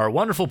our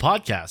wonderful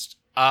podcast.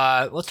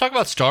 Let's talk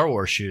about Star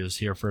Wars shoes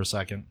here for a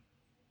second.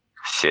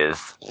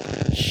 Shiz.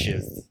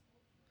 Shiz.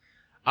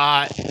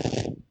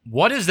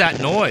 What is that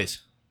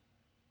noise?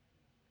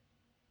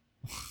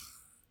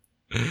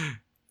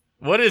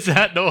 What is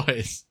that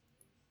noise?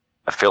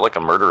 I feel like a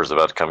murderer is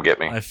about to come get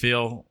me. I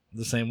feel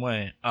the same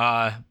way.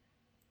 Pozu,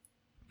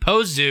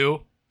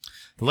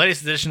 the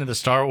latest edition of the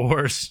Star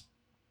Wars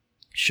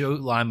shoe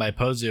line by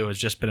Pozu has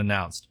just been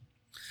announced.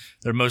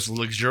 Their most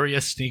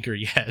luxurious sneaker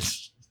yet.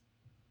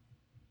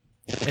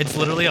 It's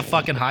literally a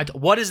fucking high.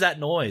 What is that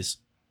noise?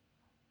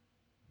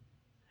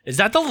 Is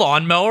that the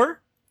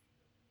lawnmower?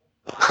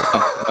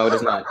 Oh, no, it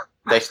is not.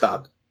 They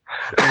stopped.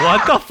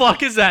 What the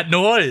fuck is that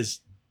noise?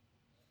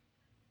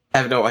 I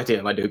have no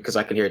idea, my dude, because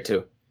I can hear it too.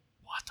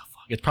 What the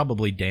fuck? It's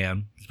probably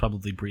Dan. He's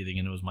probably breathing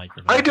into his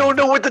microphone. I don't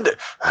know what to do.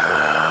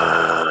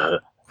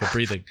 Quit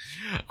breathing.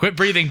 Quit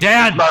breathing,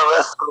 Dan! My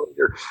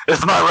respirator.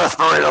 It's my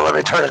respirator. Let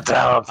me turn it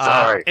down. I'm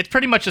sorry. It's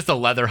pretty much just a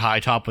leather high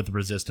top with the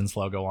Resistance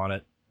logo on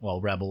it. Well,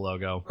 Rebel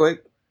logo.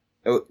 Quick,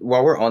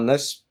 while we're on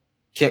this,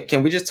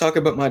 can we just talk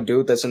about my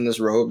dude that's in this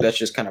robe that's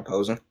just kind of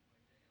posing?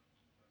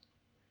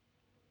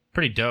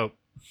 Pretty dope.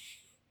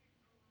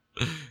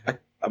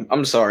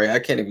 I'm sorry, I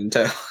can't even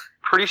tell.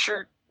 Pretty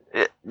sure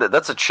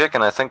that's a chick,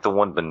 and I think the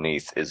one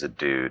beneath is a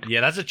dude.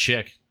 Yeah, that's a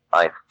chick.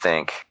 I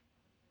think.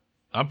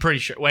 I'm pretty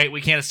sure. Wait, we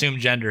can't assume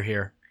gender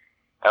here.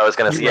 I was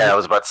gonna. Yeah, I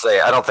was about to say.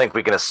 I don't think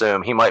we can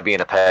assume he might be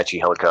an Apache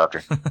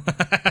helicopter.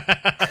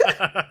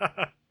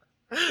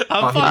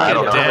 I'm I I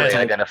don't fucking know how to dead.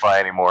 identify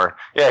anymore.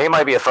 Yeah, he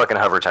might be a fucking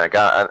hover tank.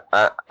 I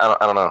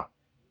don't know.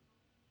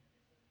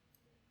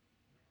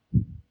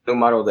 New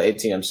model of the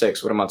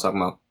ATM6. What am I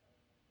talking about?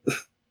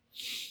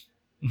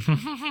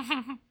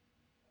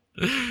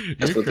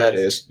 That's what that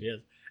is. Yes.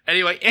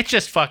 Anyway, it's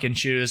just fucking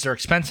shoes. They're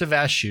expensive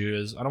ass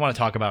shoes. I don't want to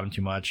talk about them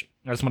too much.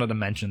 I just wanted to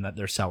mention that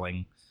they're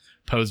selling,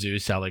 Pozu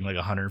selling like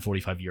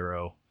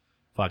 €145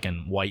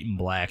 fucking white and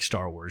black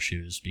Star Wars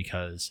shoes,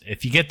 because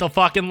if you get the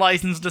fucking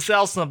license to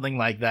sell something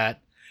like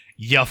that,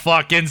 you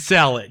fucking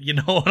sell it. You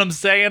know what I'm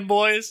saying,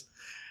 boys?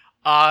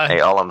 Hey,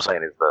 all I'm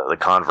saying is the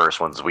Converse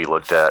ones we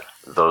looked at,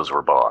 those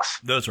were boss.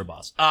 Those were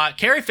boss.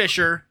 Carrie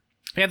Fisher,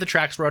 Panther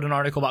Tracks wrote an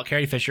article about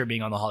Carrie Fisher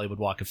being on the Hollywood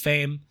Walk of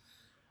Fame.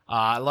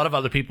 A lot of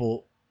other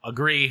people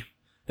agree.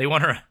 They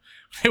want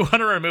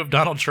to remove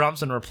Donald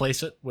Trump's and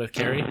replace it with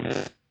Carrie.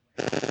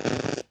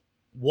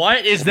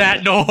 What is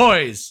that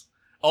noise?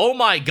 Oh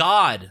my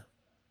god.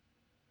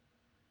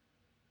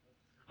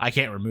 I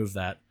can't remove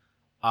that.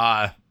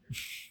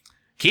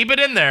 Keep it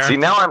in there. See,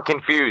 now I'm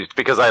confused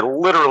because I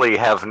literally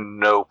have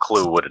no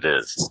clue what it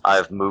is.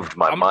 I've moved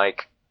my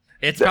mic.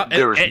 It's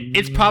There's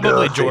it's probably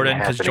nothing Jordan,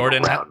 because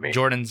happening around me.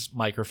 Jordan's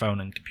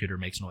microphone and computer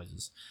makes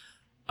noises.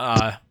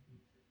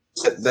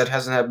 That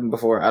hasn't happened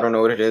before. I don't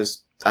know what it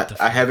is.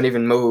 I haven't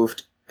even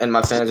moved, and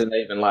my fans are not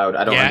even loud.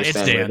 I don't Yeah, it's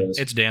understand what Dan. it is.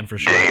 It's Dan for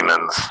sure.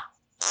 Demons.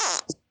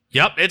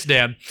 Yep, it's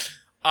Dan.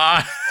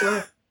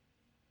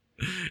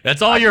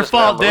 That's all I your just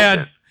fault, downloaded Dan.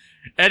 it.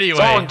 Anyway,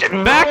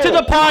 all- back to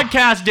the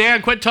podcast,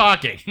 Dan. Quit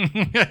talking.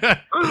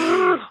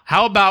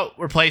 How about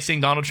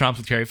replacing Donald Trump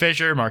with Carrie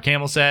Fisher? Mark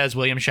Hamill says.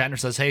 William Shatner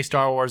says, hey,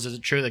 Star Wars, is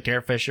it true that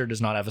Carrie Fisher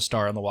does not have a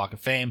star on the Walk of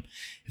Fame?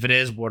 If it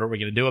is, what are we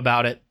going to do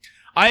about it?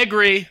 I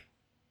agree.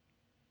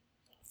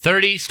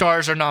 30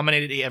 stars are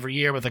nominated every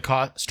year, with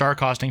a star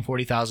costing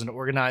 $40,000 to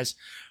organize.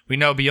 We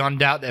know beyond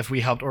doubt that if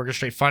we helped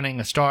orchestrate funding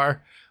a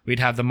star, We'd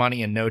have the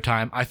money in no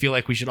time. I feel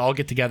like we should all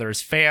get together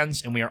as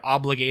fans, and we are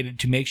obligated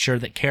to make sure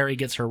that Carrie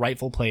gets her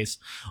rightful place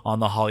on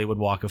the Hollywood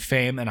Walk of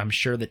Fame, and I'm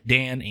sure that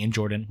Dan and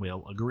Jordan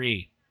will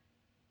agree.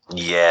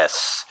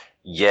 Yes,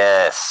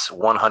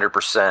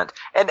 100%.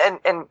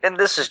 And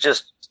this is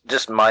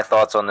just my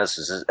thoughts on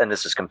this. And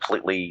this is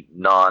completely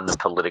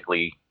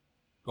non-politically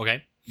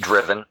Okay.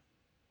 driven.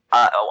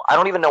 I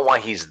don't even know why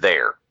he's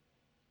there.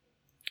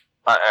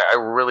 I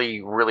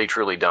really, really,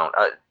 truly don't.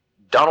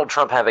 Donald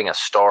Trump having a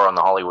star on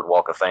the Hollywood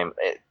Walk of Fame,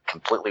 it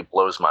completely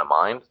blows my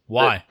mind.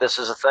 Why? This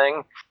is a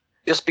thing.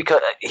 Just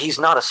because he's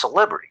not a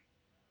celebrity.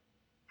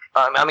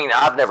 I mean,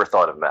 I've never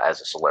thought of him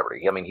as a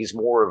celebrity. I mean, he's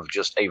more of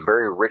just a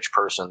very rich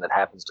person that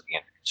happens to be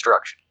in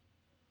construction.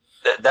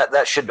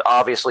 That should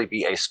obviously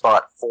be a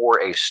spot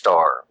for a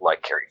star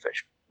like Carrie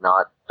Fisher,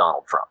 not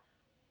Donald Trump.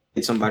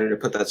 Need somebody to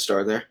put that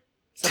star there.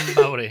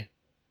 Somebody.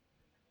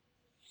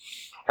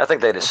 I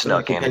think they just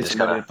snuck in and Need just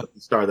somebody kind to put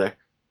the star there.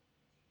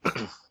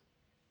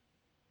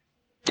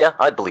 yeah,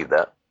 I'd believe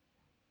that.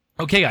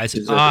 Okay, guys.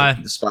 She's the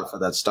spot for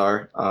that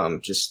star.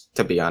 Just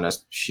to be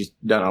honest, she's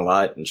done a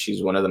lot, and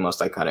she's one of the most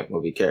iconic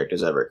movie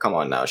characters ever. Come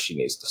on now, she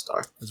needs the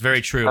star. It's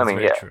very true. I It's mean,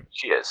 very yeah, true.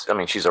 she is. I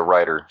mean, she's a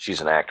writer.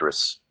 She's an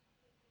actress.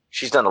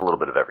 She's done a little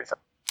bit of everything.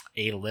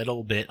 A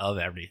little bit of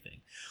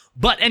everything.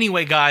 But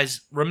anyway,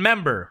 guys,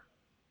 remember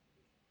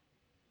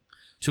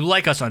to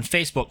like us on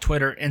Facebook,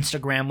 Twitter,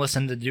 Instagram.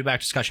 Listen to the Do Back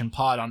Discussion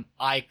Pod on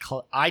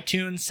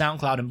iTunes,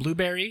 SoundCloud, and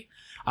Blueberry.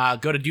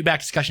 Go to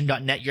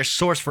dobackdiscussion.net, your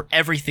source for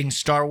everything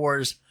Star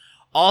Wars.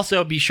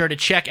 Also, be sure to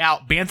check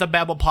out Bantha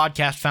Babble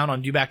podcast found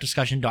on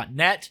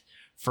dobackdiscussion.net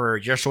for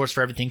your source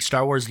for everything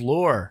Star Wars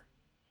lore.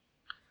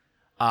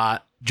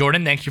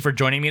 Jordan, thank you for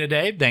joining me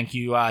today. Thank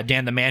you,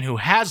 Dan, the man who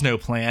has no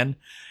plan.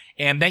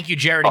 And thank you,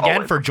 Jared, again,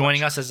 Always for a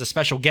joining pleasure. us as a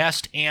special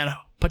guest and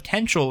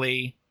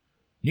potentially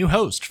new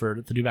host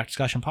for the Do Back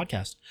Discussion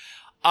podcast.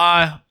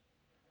 That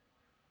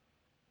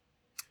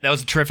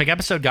was a terrific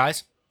episode,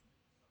 guys.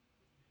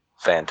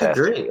 I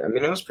Fantastic. agree. I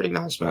mean, it was pretty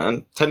nice,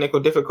 man. Technical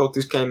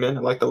difficulties came in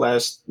like the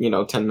last,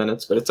 10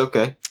 minutes, but it's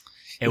okay.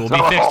 It will be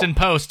fixed in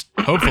post,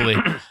 hopefully.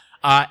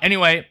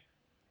 Anyway,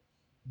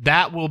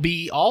 that will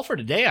be all for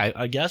today.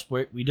 I guess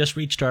we just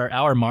reached our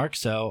hour mark,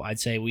 so I'd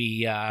say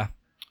we get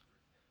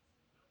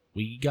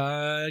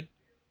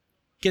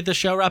the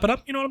show wrapping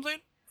up. You know what I'm saying?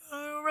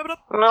 Wrap it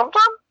up.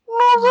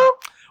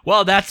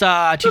 Well, that's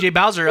TJ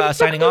Bowser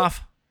signing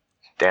off.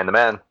 Dan the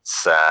Man,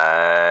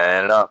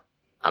 signing up.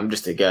 I'm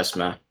just a guest,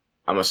 man.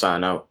 I'm gonna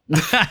sign out.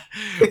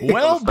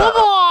 Well,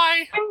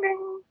 bye-bye.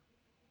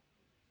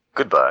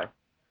 Goodbye.